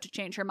isn't about to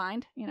change her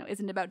mind,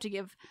 isn't about to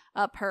give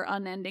up her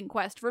unending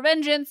quest for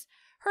vengeance,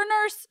 her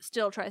nurse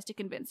still tries to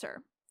convince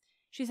her.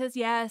 She says,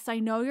 yes, I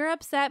know you're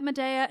upset,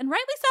 Medea, and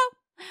rightly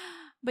so,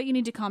 but you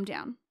need to calm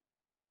down.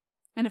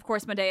 And of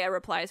course, Medea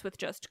replies with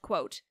just,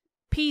 quote,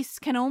 peace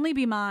can only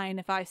be mine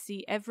if I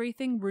see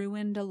everything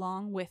ruined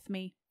along with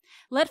me.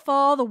 Let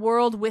fall the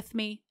world with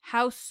me,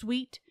 how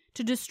sweet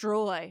to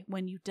destroy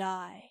when you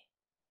die.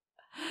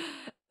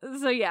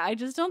 So yeah, I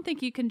just don't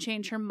think you can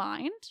change her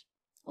mind,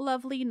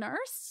 lovely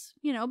nurse,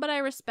 but I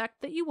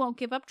respect that you won't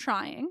give up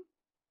trying.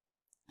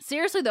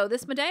 Seriously though,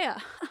 this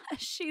Medea,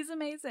 she's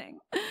amazing.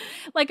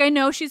 Like, I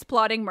know she's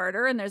plotting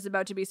murder and there's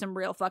about to be some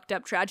real fucked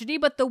up tragedy,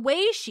 but the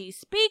way she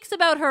speaks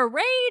about her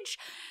rage,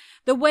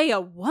 the way a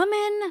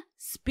woman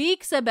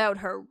speaks about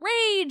her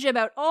rage,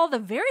 about all the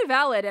very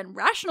valid and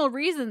rational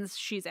reasons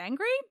she's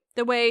angry,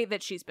 the way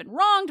that she's been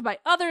wronged by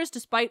others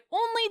despite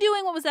only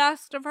doing what was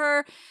asked of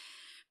her,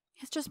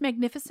 it's just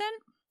magnificent.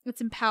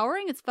 It's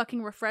empowering. It's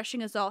fucking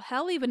refreshing as all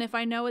hell, even if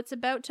I know it's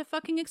about to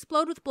fucking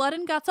explode with blood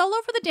and guts all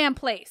over the damn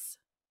place.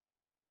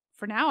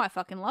 For now, I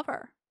fucking love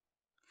her.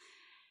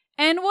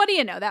 And what do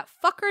you know? That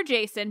fucker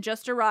Jason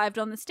just arrived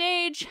on the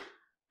stage.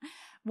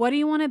 What do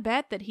you want to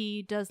bet that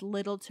he does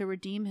little to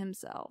redeem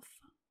himself?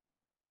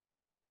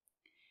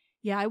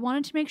 Yeah, I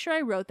wanted to make sure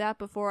I wrote that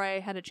before I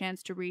had a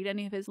chance to read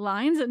any of his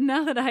lines, and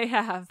now that I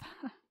have.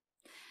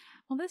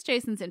 Well, this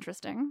Jason's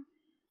interesting.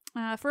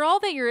 For all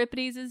that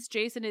Euripides'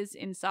 Jason is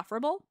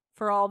insufferable,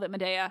 for all that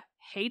Medea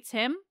hates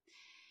him,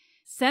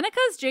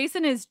 Seneca's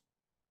Jason is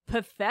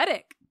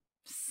pathetic,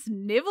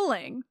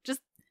 sniveling, just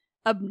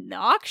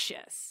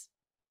obnoxious.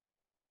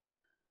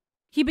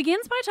 He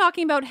begins by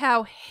talking about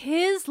how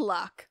his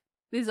luck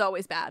is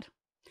always bad,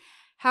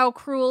 how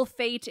cruel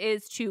fate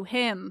is to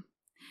him.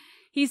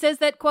 He says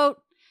that,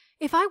 quote,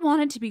 "If I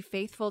wanted to be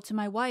faithful to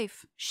my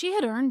wife, she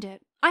had earned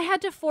it. I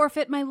had to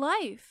forfeit my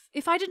life.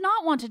 If I did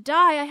not want to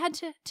die, I had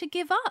to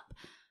give up.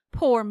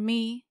 Poor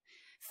me.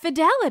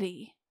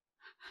 Fidelity."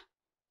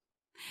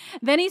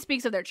 Then he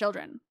speaks of their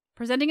children,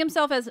 presenting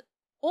himself as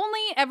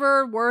only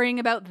ever worrying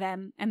about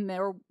them and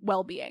their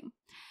well-being.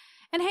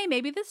 And hey,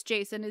 maybe this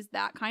Jason is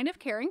that kind of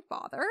caring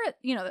father.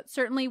 That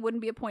certainly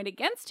wouldn't be a point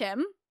against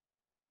him.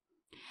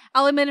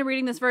 I'll admit in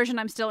reading this version,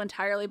 I'm still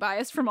entirely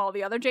biased from all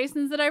the other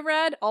Jasons that I've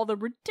read, all the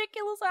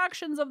ridiculous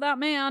actions of that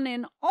man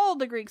in all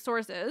the Greek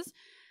sources.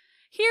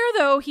 Here,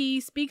 though, he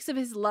speaks of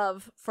his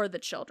love for the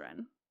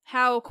children.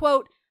 How,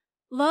 quote,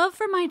 "Love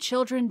for my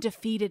children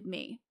defeated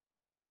me."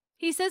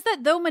 He says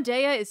that though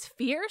Medea is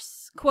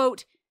fierce,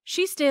 quote,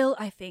 "she still,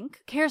 I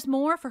think, cares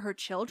more for her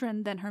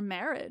children than her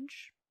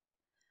marriage."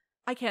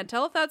 I can't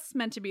tell if that's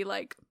meant to be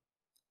like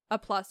a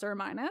plus or a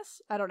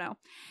minus. I don't know.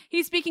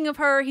 He's speaking of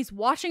her. He's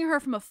watching her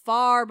from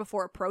afar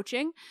before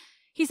approaching.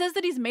 He says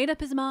that he's made up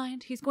his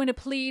mind. He's going to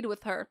plead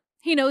with her.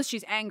 He knows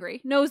she's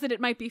angry, knows that it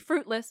might be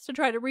fruitless to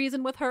try to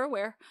reason with her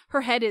where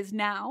her head is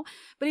now,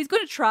 but he's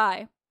going to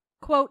try.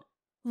 Quote,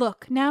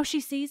 "Look, now she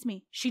sees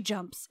me. She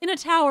jumps in a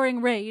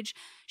towering rage.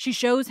 She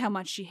shows how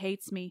much she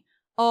hates me.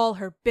 All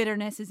her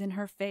bitterness is in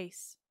her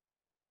face."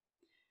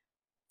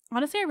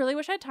 Honestly, I really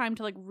wish I had time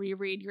to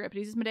reread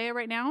Euripides' Medea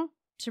right now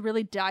to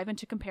really dive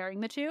into comparing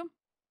the two.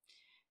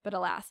 But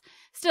alas.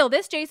 Still,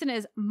 this Jason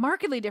is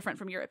markedly different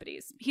from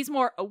Euripides. He's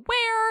more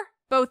aware,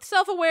 both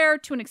self-aware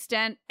to an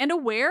extent, and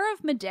aware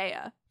of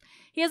Medea.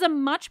 He has a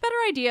much better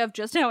idea of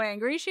just how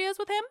angry she is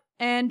with him,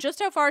 and just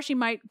how far she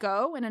might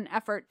go in an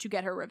effort to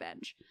get her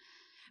revenge.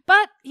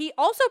 But he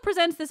also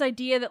presents this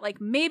idea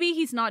that maybe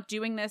he's not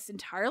doing this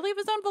entirely of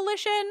his own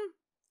volition.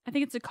 I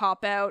think it's a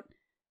cop-out.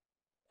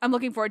 I'm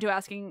looking forward to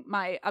asking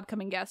my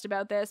upcoming guest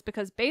about this,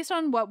 because based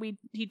on what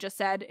he just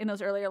said in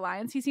those earlier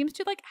lines, he seems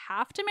to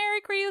have to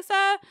marry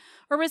Creusa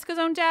or risk his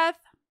own death.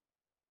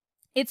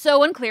 It's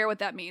so unclear what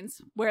that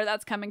means, where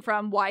that's coming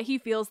from, why he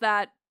feels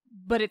that,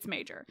 but it's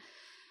major.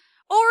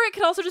 Or it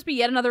could also just be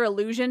yet another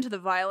allusion to the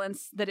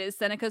violence that is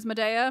Seneca's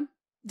Medea.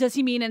 Does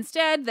he mean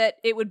instead that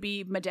it would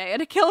be Medea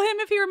to kill him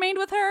if he remained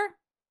with her?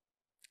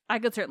 I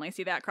could certainly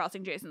see that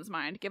crossing Jason's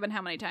mind, given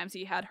how many times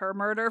he had her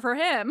murder for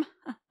him.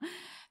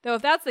 Though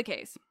if that's the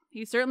case,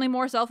 he's certainly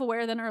more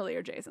self-aware than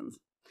earlier Jasons.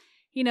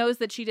 He knows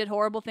that she did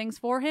horrible things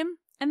for him,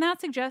 and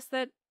that suggests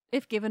that,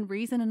 if given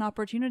reason and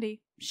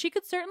opportunity, she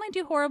could certainly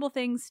do horrible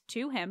things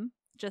to him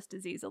just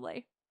as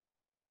easily.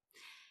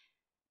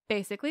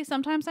 Basically,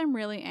 sometimes I'm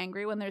really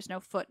angry when there's no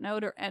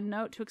footnote or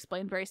endnote to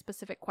explain very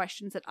specific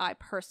questions that I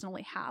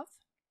personally have.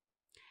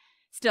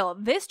 Still,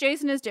 this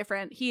Jason is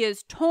different. He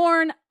is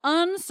torn,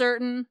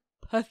 uncertain,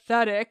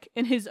 pathetic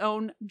in his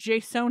own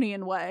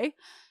Jasonian way.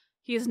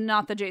 He is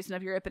not the Jason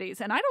of Euripides,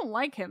 and I don't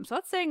like him, so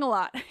that's saying a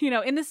lot.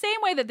 In the same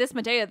way that this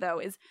Medea, though,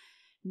 is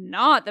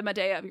not the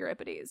Medea of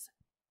Euripides.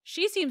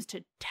 She seems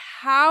to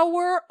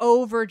tower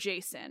over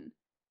Jason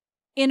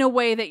in a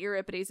way that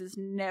Euripides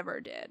never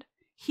did.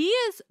 He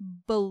is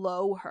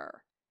below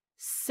her,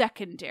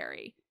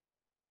 secondary.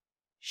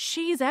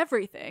 She's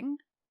everything.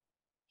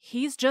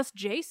 He's just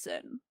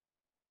Jason.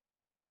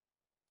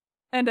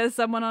 And as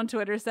someone on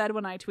Twitter said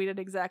when I tweeted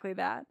exactly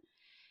that,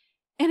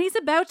 and he's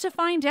about to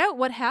find out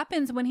what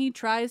happens when he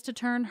tries to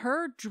turn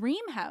her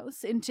dream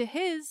house into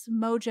his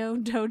Mojo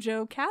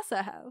Dojo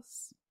Casa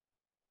house.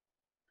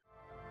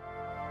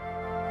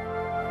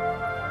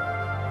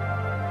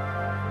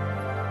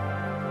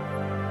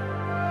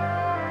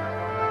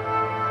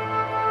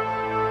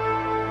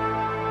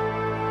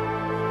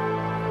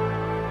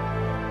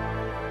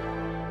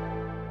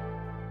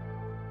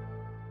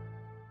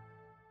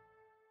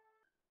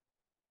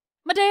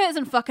 Medea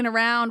isn't fucking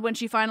around when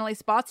she finally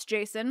spots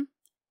Jason.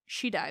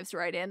 She dives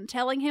right in,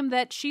 telling him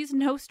that she's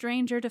no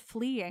stranger to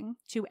fleeing,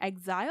 to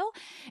exile.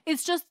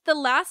 It's just the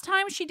last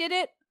time she did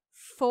it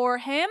for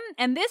him,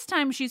 and this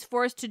time she's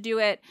forced to do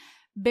it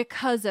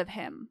because of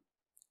him.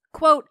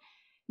 Quote,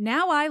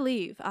 "Now I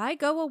leave. I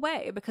go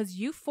away because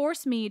you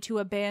force me to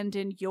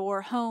abandon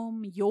your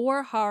home,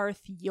 your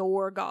hearth,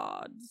 your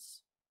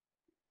gods."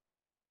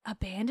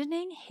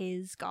 Abandoning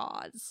his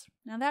gods.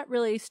 Now that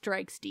really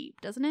strikes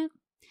deep, doesn't it?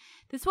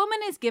 This woman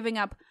is giving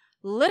up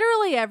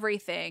literally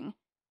everything,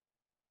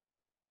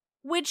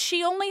 which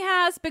she only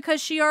has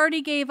because she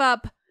already gave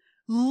up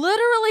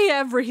literally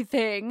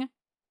everything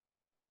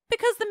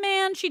because the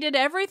man she did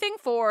everything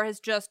for has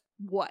just,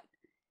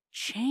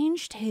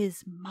 changed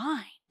his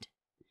mind.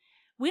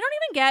 We don't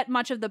even get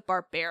much of the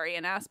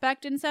barbarian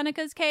aspect in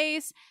Seneca's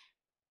case.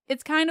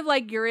 It's kind of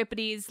like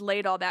Euripides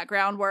laid all that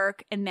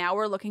groundwork, and now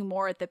we're looking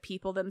more at the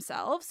people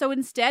themselves. So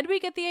instead, we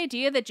get the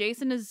idea that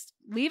Jason is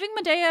leaving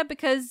Medea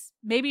because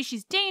maybe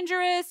she's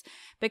dangerous,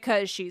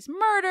 because she's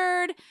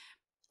murdered,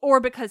 or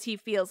because he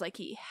feels like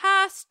he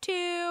has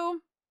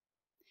to.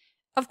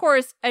 Of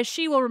course, as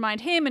she will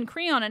remind him and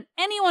Creon and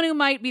anyone who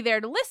might be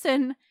there to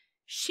listen,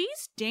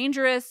 she's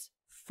dangerous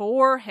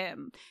for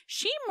him.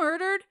 She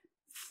murdered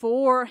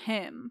for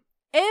him.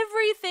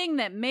 Everything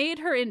that made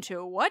her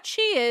into what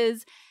she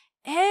is,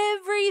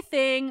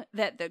 everything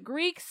that the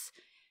Greeks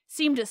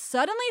seem to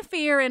suddenly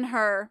fear in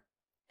her,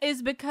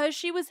 is because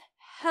she was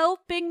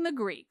helping the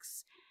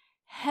Greeks,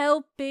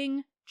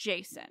 helping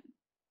Jason.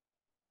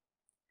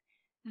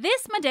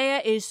 This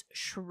Medea is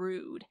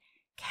shrewd,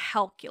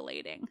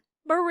 calculating,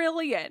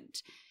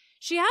 brilliant.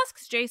 She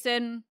asks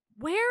Jason,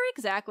 "Where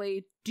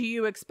exactly do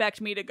you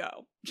expect me to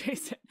go?"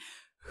 Jason,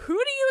 "Who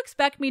do you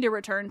expect me to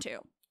return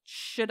to?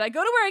 Should I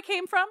go to where I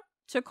came from?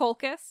 To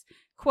Colchis?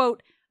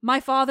 Quote, my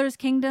father's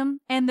kingdom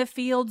and the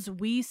fields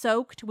we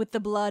soaked with the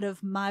blood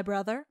of my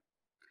brother?"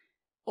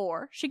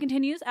 Or, she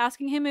continues,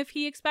 asking him if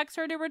he expects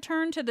her to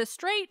return to the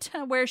strait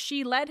where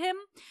she led him,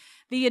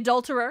 the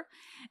adulterer,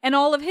 and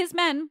all of his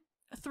men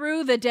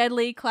through the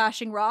deadly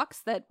clashing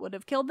rocks that would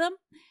have killed them.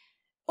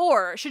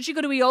 Or should she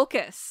go to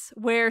Iolcus,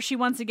 where she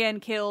once again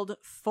killed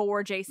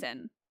for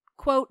Jason?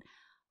 Quote,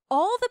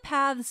 all the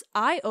paths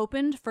I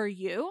opened for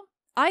you,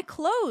 I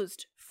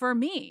closed for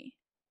me.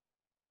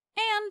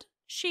 And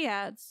she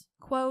adds,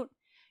 quote,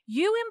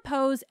 you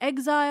impose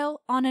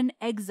exile on an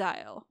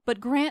exile,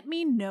 but grant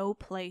me no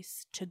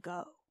place to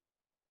go.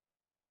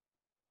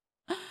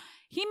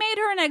 He made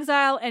her an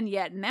exile, and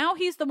yet now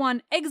he's the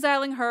one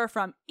exiling her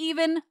from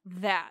even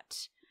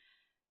that.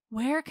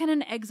 Where can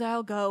an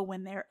exile go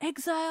when they're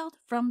exiled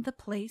from the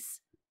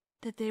place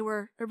that they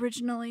were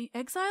originally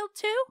exiled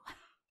to?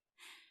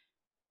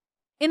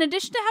 In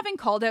addition to having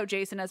called out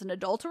Jason as an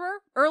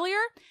adulterer earlier,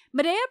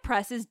 Medea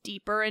presses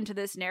deeper into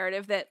this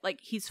narrative that,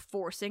 he's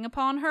forcing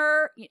upon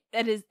her,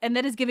 that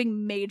is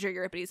giving major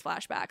Euripides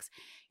flashbacks.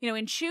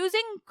 In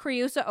choosing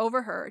Creusa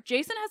over her,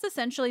 Jason has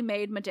essentially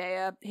made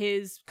Medea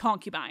his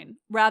concubine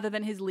rather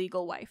than his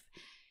legal wife.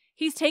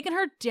 He's taken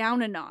her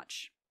down a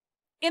notch.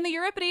 In the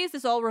Euripides,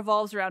 this all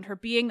revolves around her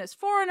being this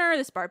foreigner,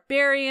 this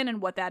barbarian,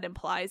 and what that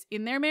implies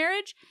in their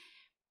marriage.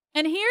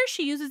 And here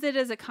she uses it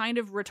as a kind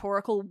of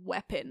rhetorical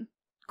weapon.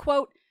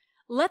 Quote,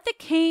 let the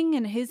king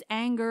in his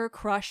anger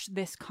crush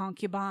this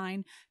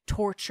concubine,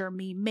 torture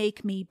me,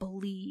 make me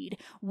bleed,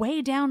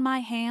 weigh down my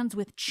hands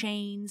with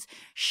chains,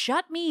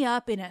 shut me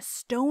up in a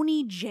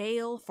stony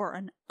jail for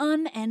an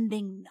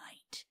unending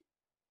night.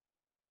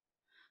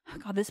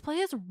 God, this play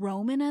is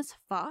Roman as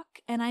fuck,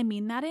 and I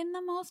mean that in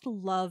the most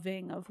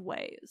loving of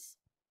ways.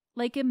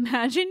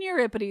 Imagine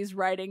Euripides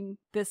writing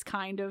this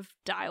kind of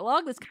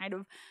dialogue, this kind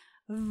of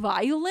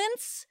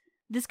violence,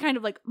 this kind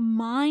of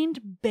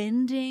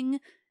mind-bending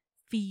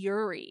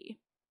fury.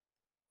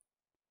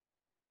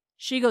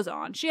 She goes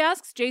on. She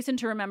asks Jason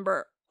to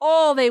remember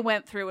all they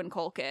went through in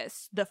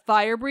Colchis, the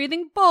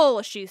fire-breathing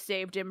bull she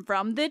saved him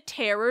from, the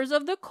terrors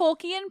of the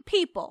Colchian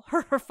people,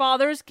 her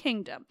father's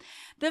kingdom,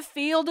 the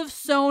field of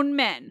sown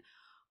men,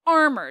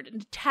 armored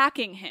and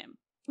attacking him,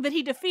 that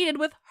he defeated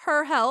with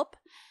her help.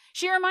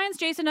 She reminds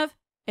Jason of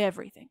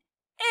everything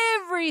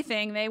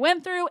they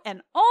went through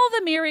and all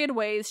the myriad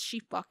ways she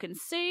fucking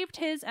saved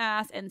his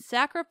ass and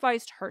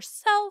sacrificed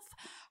herself,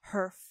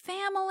 her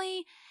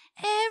family,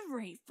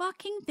 every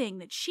fucking thing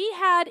that she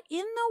had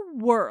in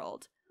the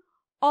world,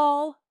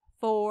 all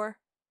for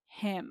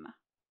him.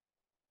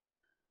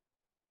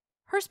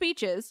 Her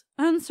speech is,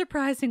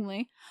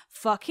 unsurprisingly,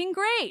 fucking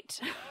great.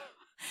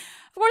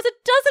 Of course, it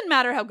doesn't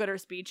matter how good her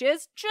speech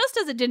is, just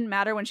as it didn't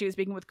matter when she was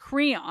speaking with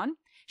Creon.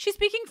 She's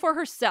speaking for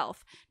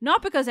herself,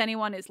 not because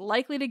anyone is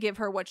likely to give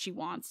her what she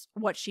wants,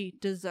 what she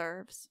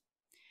deserves.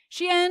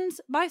 She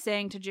ends by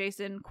saying to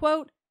Jason,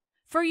 quote,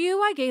 for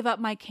you I gave up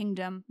my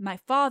kingdom, my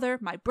father,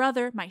 my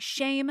brother, my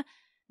shame.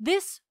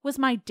 This was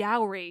my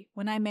dowry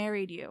when I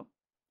married you.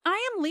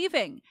 I am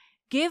leaving.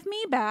 Give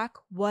me back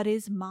what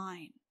is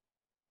mine.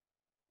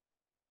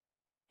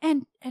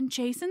 And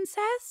Jason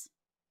says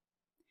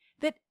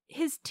that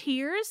his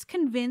tears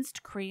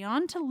convinced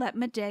Creon to let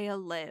Medea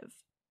live.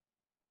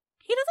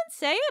 He doesn't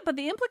say it, but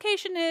the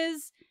implication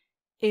is,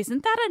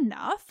 isn't that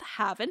enough?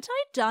 Haven't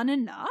I done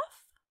enough?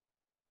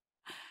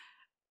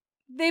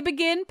 They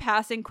begin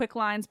passing quick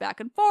lines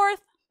back and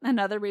forth.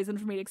 Another reason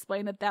for me to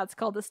explain that that's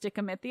called the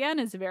Sticomythian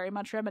is very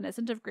much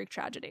reminiscent of Greek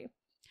tragedy.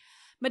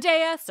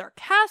 Medea,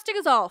 sarcastic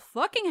as all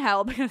fucking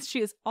hell, because she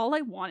is all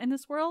I want in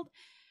this world.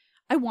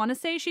 I want to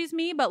say she's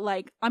me, but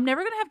I'm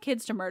never going to have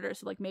kids to murder,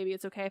 so maybe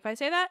it's okay if I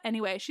say that.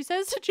 Anyway, she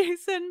says to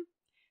Jason,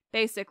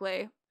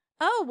 basically,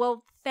 oh,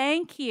 well,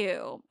 thank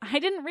you. I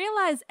didn't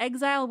realize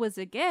exile was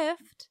a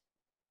gift.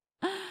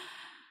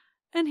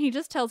 And he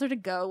just tells her to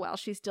go while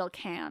she still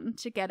can,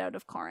 to get out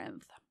of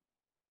Corinth.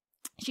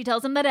 She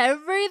tells him that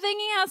everything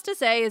he has to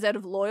say is out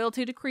of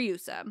loyalty to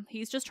Creusa.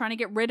 He's just trying to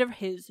get rid of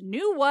his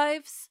new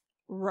wife's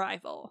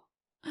rival.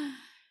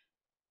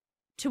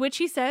 To which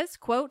he says,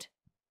 quote,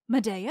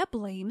 Medea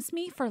blames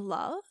me for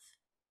love?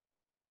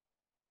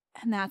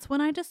 And that's when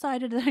I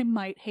decided that I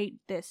might hate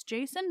this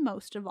Jason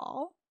most of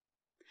all.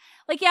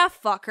 Yeah,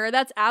 fuck her.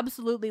 That's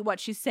absolutely what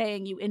she's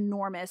saying, you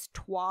enormous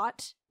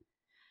twat.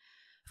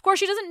 Of course,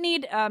 she doesn't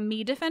need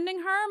me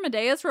defending her.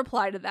 Medea's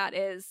reply to that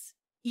is,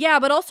 yeah,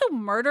 but also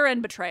murder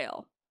and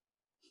betrayal.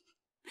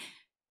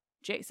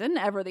 Jason,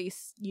 ever the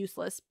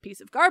useless piece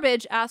of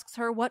garbage, asks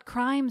her what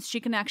crimes she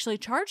can actually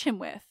charge him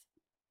with.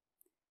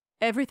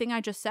 Everything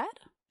I just said,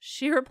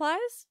 she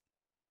replies.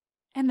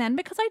 And then,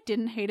 because I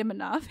didn't hate him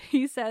enough,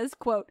 he says,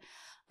 quote,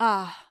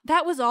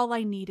 that was all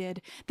I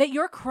needed, that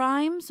your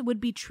crimes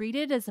would be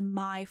treated as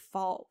my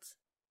fault.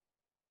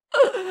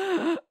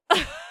 I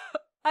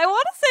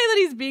want to say that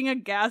he's being a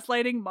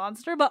gaslighting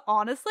monster, but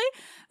honestly,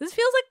 this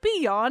feels like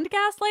beyond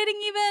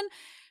gaslighting even.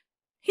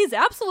 He's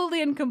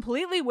absolutely and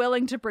completely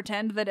willing to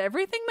pretend that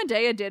everything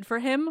Medea did for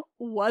him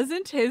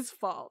wasn't his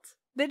fault.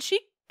 That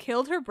she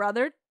killed her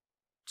brother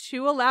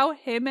to allow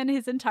him and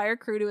his entire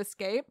crew to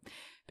escape.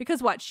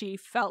 Because what, she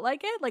felt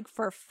like it? Like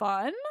for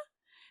fun?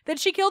 That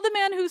she killed the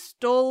man who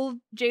stole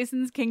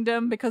Jason's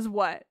kingdom because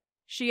what?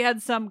 She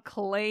had some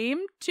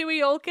claim to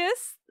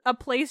Iolcus, a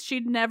place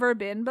she'd never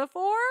been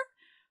before?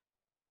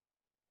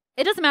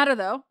 It doesn't matter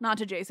though, not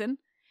to Jason.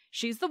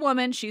 She's the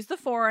woman, she's the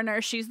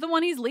foreigner, she's the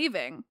one he's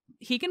leaving.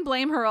 He can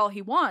blame her all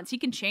he wants. He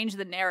can change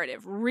the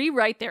narrative,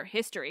 rewrite their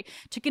history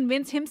to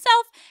convince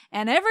himself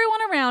and everyone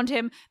around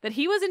him that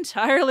he was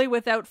entirely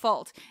without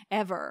fault,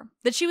 ever.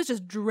 That she was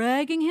just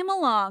dragging him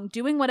along,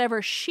 doing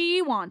whatever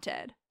she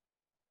wanted.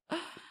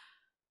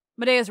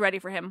 Medea's ready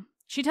for him.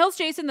 She tells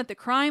Jason that the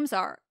crimes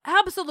are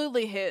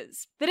absolutely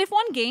his. That if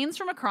one gains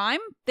from a crime,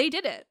 they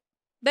did it.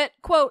 That,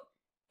 quote,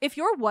 if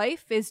your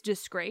wife is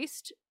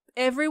disgraced,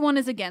 everyone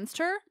is against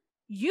her,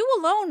 you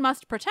alone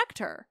must protect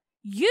her.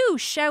 You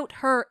shout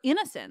her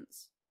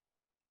innocence.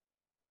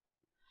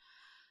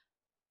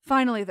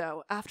 Finally,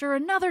 though, after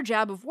another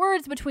jab of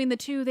words between the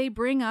two, they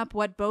bring up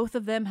what both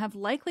of them have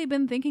likely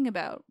been thinking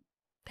about.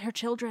 Their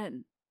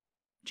children.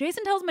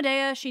 Jason tells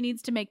Medea she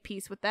needs to make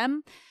peace with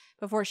them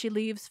before she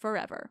leaves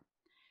forever.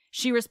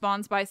 She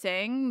responds by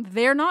saying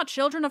they're not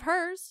children of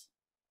hers.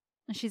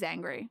 And she's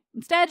angry.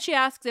 Instead, she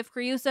asks if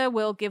Creusa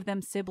will give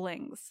them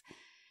siblings.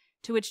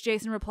 To which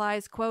Jason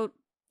replies, quote,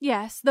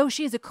 yes, though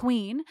she is a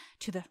queen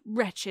to the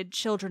wretched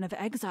children of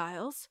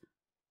exiles.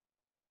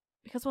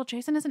 Because, well,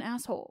 Jason is an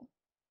asshole.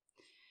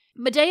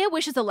 Medea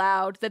wishes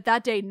aloud that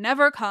that day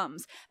never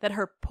comes, that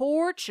her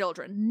poor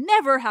children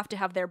never have to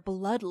have their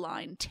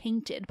bloodline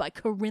tainted by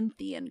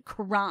Corinthian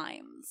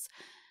crimes.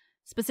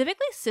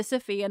 Specifically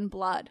Sisyphean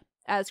blood,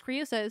 as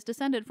Creusa is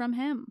descended from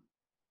him.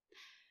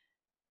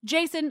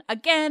 Jason,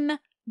 again,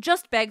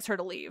 just begs her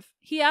to leave.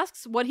 He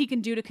asks what he can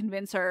do to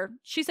convince her.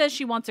 She says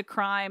she wants a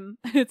crime.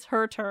 It's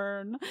her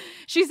turn.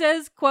 She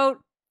says, quote,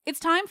 it's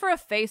time for a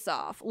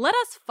face-off. Let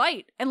us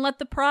fight and let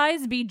the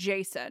prize be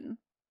Jason.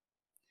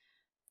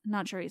 I'm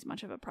not sure he's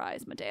much of a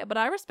prize, Medea, but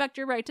I respect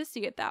your right to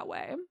see it that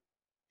way.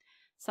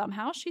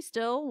 Somehow she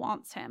still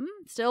wants him,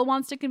 still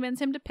wants to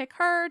convince him to pick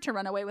her, to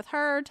run away with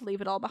her, to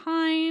leave it all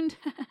behind.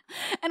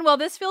 And while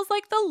this feels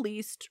like the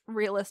least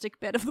realistic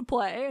bit of the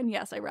play, and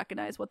yes, I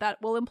recognize what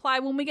that will imply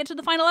when we get to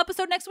the final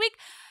episode next week,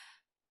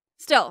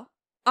 still,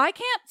 I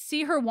can't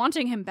see her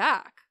wanting him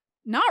back.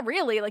 Not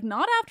really, like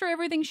not after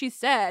everything she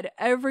said,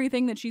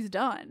 everything that she's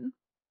done.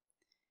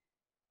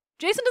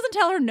 Jason doesn't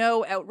tell her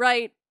no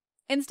outright.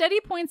 Instead,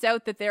 he points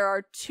out that there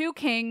are two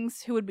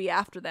kings who would be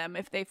after them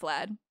if they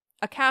fled.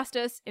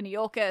 Acastus in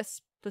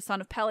Iolcus, the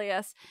son of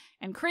Peleus,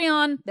 and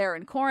Creon, there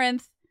in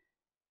Corinth.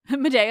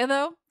 Medea,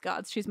 though,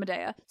 gods, she's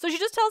Medea. So she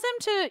just tells him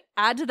to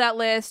add to that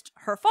list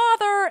her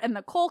father and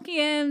the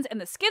Colchians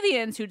and the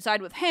Scythians who'd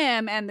side with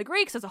him and the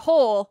Greeks as a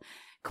whole.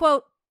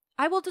 Quote,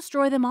 I will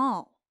destroy them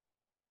all.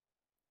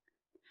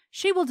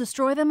 She will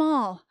destroy them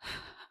all.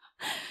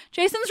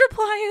 Jason's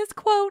reply is,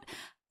 quote,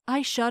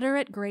 I shudder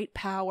at great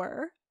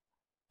power.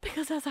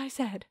 Because as I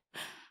said,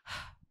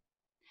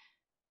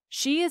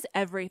 she is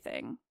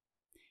everything.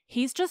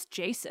 He's just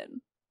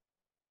Jason.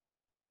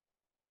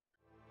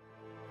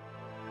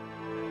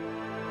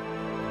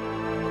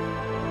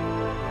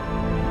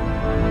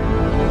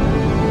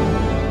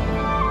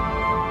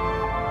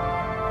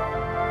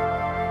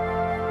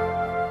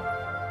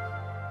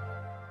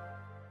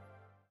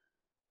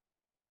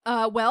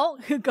 Well,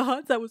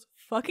 gods, that was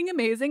fucking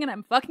amazing, and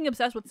I'm fucking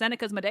obsessed with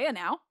Seneca's Medea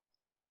now.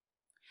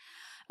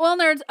 Well,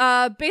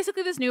 nerds,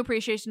 basically this new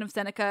appreciation of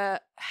Seneca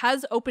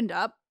has opened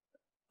up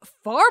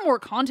far more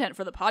content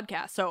for the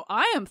podcast, so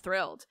I am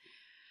thrilled.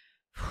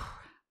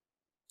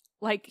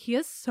 Like, he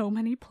has so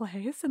many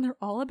plays, and they're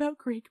all about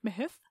Greek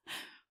myth.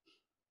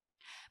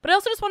 But I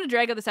also just want to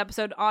drag out this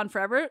episode on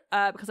forever,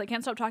 because I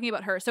can't stop talking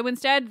about her. So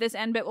instead, this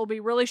end bit will be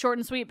really short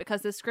and sweet,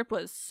 because this script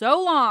was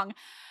so long.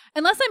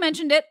 Unless I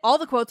mentioned it, all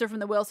the quotes are from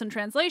the Wilson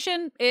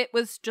translation. It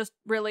was just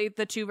really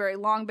the two very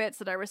long bits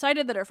that I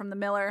recited that are from the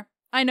Miller.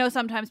 I know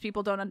sometimes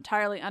people don't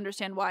entirely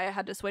understand why I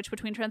had to switch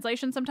between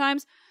translations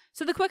sometimes,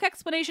 so the quick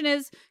explanation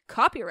is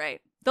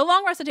copyright. The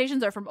long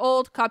recitations are from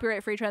old,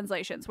 copyright-free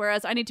translations,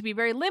 whereas I need to be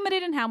very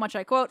limited in how much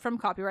I quote from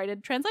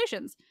copyrighted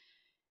translations.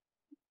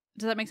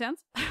 Does that make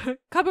sense?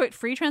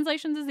 Copyright-free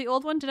translations is the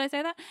old one, did I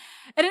say that?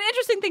 And an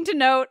interesting thing to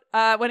note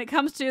when it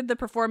comes to the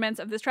performance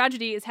of this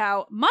tragedy is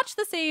how, much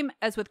the same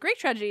as with Greek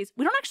tragedies,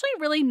 we don't actually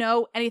really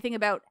know anything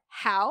about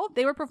how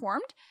they were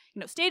performed.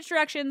 Stage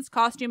directions,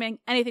 costuming,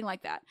 anything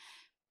like that.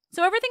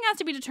 So everything has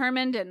to be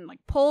determined and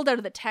pulled out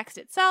of the text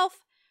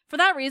itself. For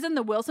that reason,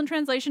 the Wilson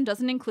translation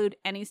doesn't include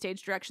any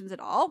stage directions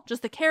at all,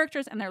 just the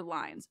characters and their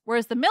lines.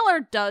 Whereas the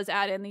Miller does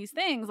add in these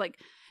things, like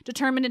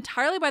determined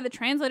entirely by the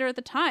translator at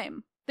the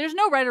time. There's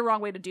no right or wrong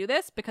way to do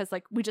this because,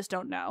 we just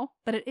don't know,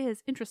 but it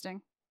is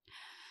interesting.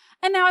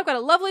 And now I've got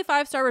a lovely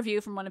 5-star review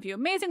from one of you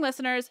amazing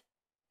listeners.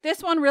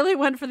 This one really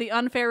went for the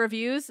unfair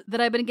reviews that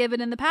I've been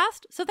given in the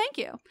past, so thank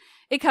you.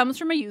 It comes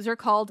from a user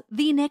called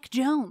The Nick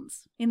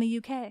Jones in the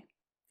UK.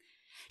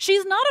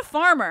 She's not a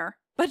farmer,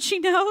 but she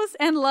knows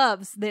and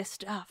loves this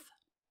stuff.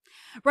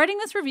 Writing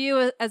this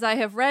review as I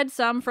have read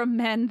some from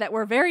men that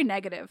were very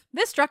negative,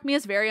 this struck me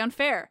as very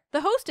unfair.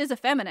 The host is a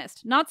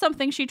feminist, not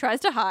something she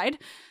tries to hide,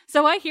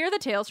 so I hear the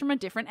tales from a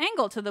different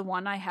angle to the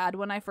one I had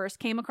when I first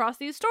came across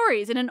these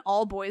stories in an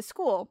all-boys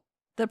school.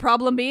 The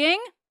problem being,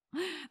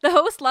 the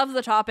host loves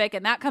the topic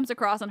and that comes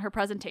across on her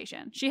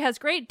presentation. She has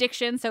great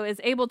diction, so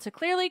is able to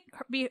clearly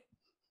be...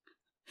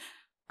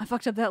 I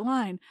fucked up that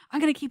line.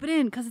 I'm going to keep it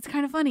in because it's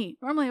kind of funny.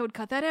 Normally I would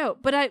cut that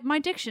out, but my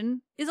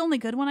diction is only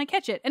good when I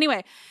catch it.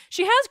 Anyway,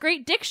 she has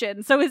great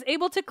diction, so is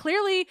able to be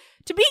clearly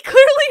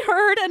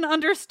heard and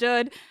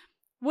understood.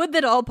 Would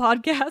that all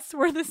podcasts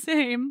were the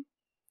same.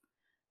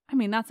 I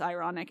mean, that's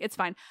ironic. It's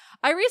fine.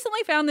 I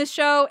recently found this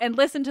show and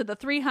listened to the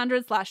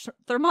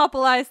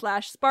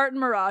 300/Thermopylae/Spartan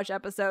Mirage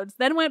episodes,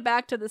 then went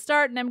back to the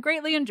start and am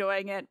greatly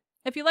enjoying it.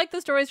 If you like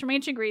the stories from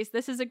ancient Greece,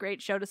 this is a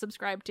great show to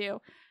subscribe to.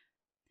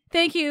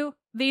 Thank you,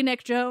 The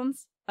Nick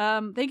Jones.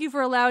 Thank you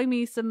for allowing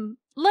me some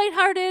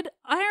lighthearted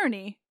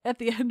irony at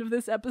the end of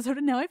this episode,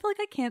 and now I feel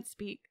like I can't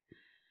speak.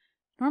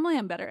 Normally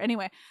I'm better.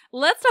 Anyway,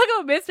 let's talk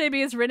about Myths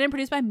Baby is written and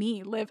produced by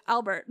me, Liv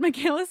Albert.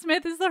 Michaela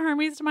Smith is the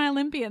Hermes to my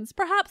Olympians,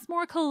 perhaps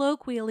more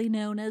colloquially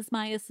known as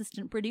my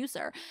assistant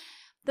producer.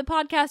 The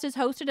podcast is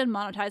hosted and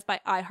monetized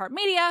by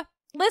iHeartMedia.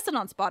 Listen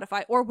on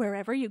Spotify or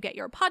wherever you get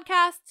your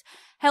podcasts.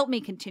 Help me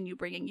continue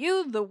bringing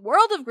you the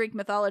world of Greek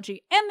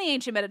mythology and the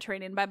ancient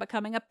Mediterranean by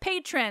becoming a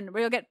patron,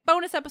 where you'll get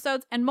bonus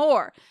episodes and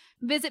more.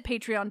 Visit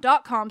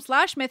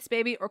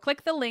patreon.com/mythsbaby or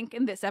click the link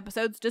in this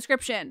episode's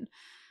description.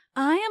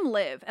 I am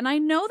Liv, and I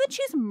know that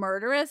she's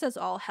murderous as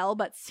all hell,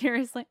 but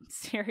seriously,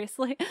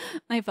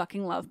 I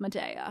fucking love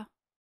Medea.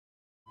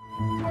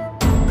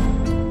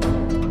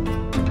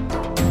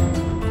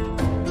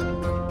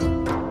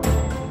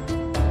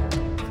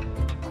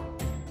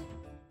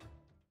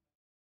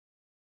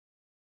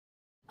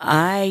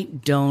 I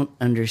don't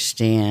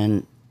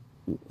understand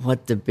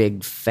what the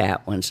big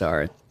fat ones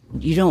are.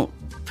 You don't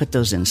put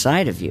those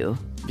inside of you,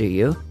 do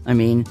you? I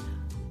mean,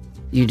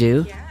 you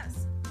do?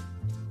 Yes.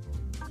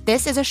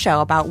 This is a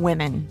show about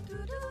women.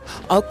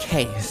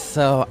 Okay,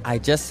 so I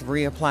just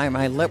reapplied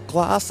my lip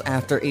gloss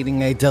after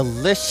eating a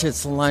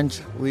delicious lunch.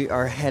 We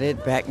are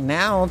headed back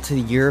now to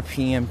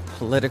European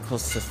Political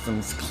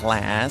Systems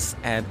class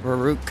at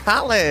Baruch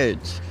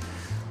College.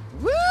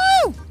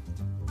 Woo!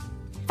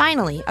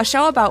 Finally, a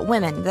show about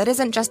women that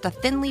isn't just a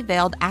thinly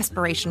veiled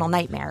aspirational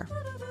nightmare.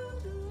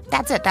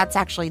 That's it. That's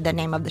actually the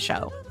name of the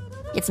show.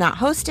 It's not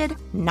hosted,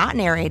 not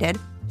narrated.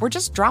 We're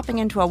just dropping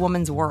into a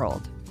woman's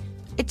world.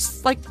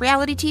 It's like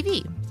reality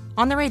TV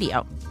on the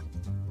radio.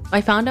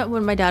 I found out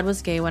when my dad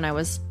was gay when I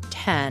was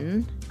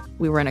 10.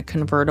 We were in a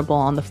convertible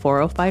on the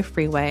 405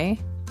 freeway,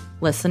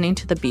 listening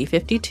to the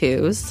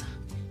B-52s.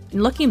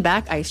 And looking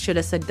back, I should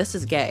have said, this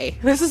is gay.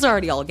 This is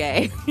already all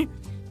gay.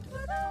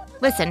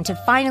 Listen to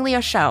Finally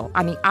a Show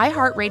on the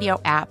iHeartRadio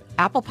app,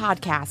 Apple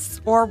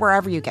Podcasts, or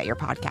wherever you get your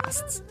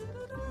podcasts.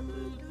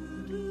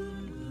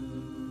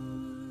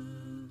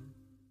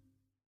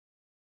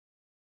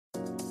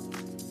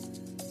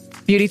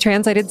 Beauty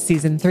Translated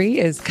Season 3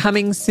 is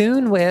coming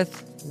soon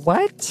with,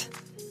 what?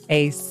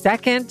 A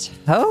second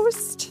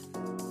host?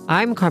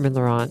 I'm Carmen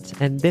Laurent,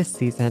 and this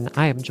season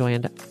I am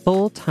joined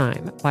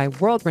full-time by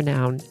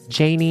world-renowned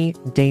Janie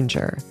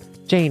Danger.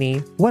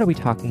 Janie, what are we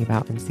talking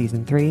about in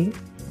Season 3?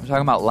 We're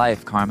talking about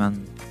life,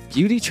 Carmen.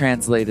 Beauty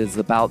Translated is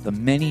about the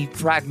many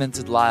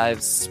fragmented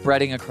lives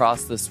spreading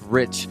across this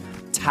rich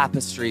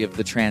tapestry of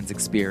the trans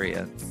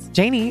experience.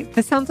 Janie,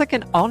 this sounds like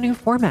an all-new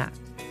format.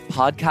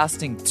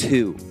 Podcasting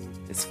 2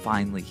 is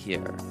finally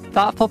here.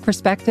 Thoughtful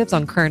perspectives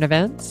on current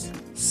events.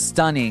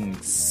 Stunning,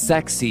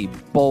 sexy,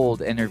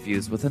 bold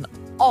interviews with an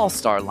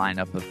all-star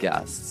lineup of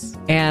guests.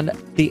 And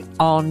the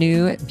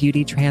all-new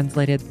Beauty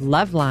Translated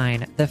Love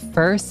Line, the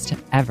first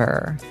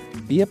ever.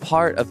 Be a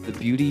part of the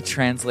Beauty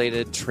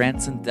Translated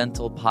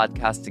Transcendental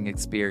Podcasting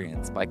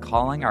experience by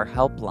calling our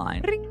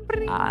helpline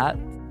at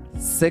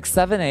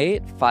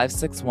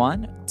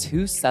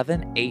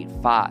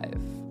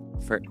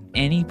 678-561-2785. For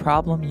any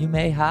problem you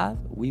may have,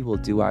 we will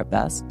do our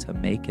best to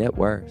make it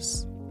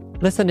worse.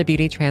 Listen to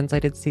Beauty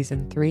Translated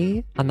Season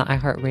 3 on the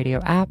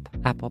iHeartRadio app,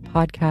 Apple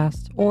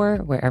Podcasts, or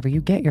wherever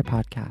you get your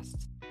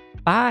podcasts.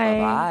 Bye.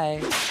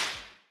 Bye.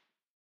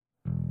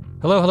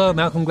 Hello,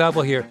 Malcolm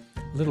Gladwell here.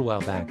 A little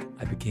while back,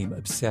 I became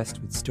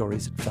obsessed with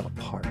stories that fell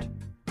apart.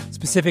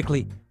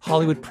 Specifically,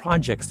 Hollywood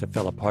projects that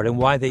fell apart and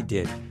why they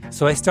did.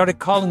 So I started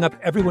calling up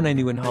everyone I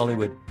knew in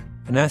Hollywood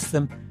and asked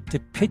them to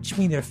pitch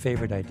me their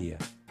favorite idea,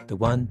 the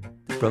one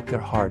that broke their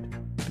heart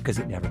because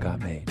it never got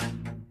made.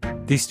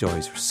 These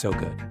stories were so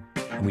good.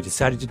 and we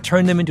decided to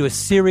turn them into a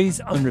series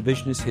on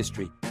revisionist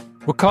history.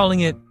 We're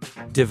calling it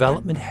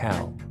Development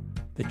Hell,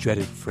 the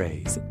dreaded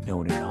phrase that no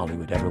one in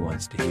Hollywood ever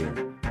wants to hear,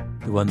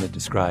 the one that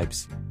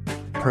describes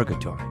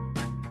purgatory,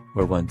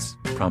 where once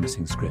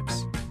promising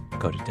scripts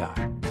go to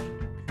die.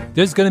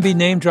 There's going to be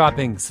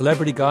name-dropping,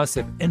 celebrity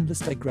gossip, endless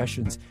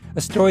digressions,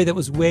 a story that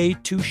was way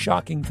too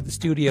shocking for the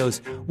studios,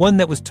 one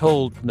that was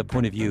told from the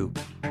point of view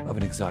of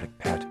an exotic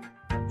pet,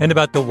 and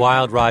about the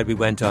wild ride we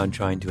went on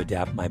trying to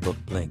adapt my book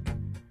Blink.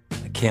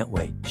 I can't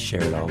wait to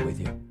share it all with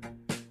you.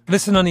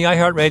 Listen on the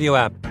iHeartRadio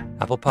app,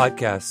 Apple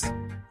Podcasts,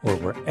 or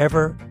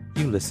wherever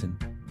you listen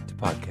to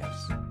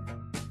podcasts.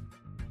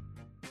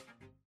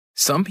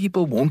 Some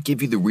people won't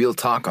give you the real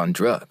talk on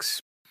drugs,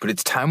 but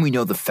it's time we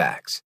know the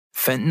facts.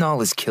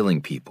 Fentanyl is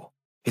killing people.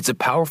 It's a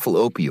powerful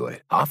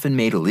opioid, often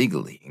made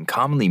illegally and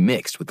commonly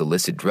mixed with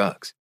illicit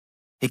drugs.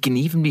 It can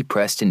even be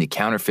pressed into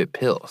counterfeit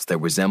pills that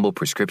resemble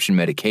prescription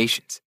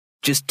medications.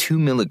 Just 2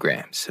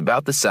 milligrams,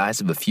 about the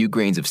size of a few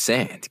grains of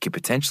sand, can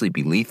potentially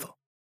be lethal.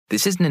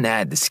 This isn't an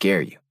ad to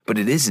scare you, but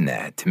it is an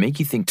ad to make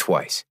you think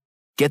twice.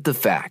 Get the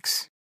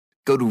facts.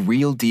 Go to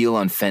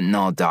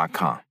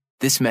realdealonfentanyl.com.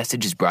 This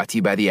message is brought to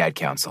you by the Ad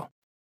Council.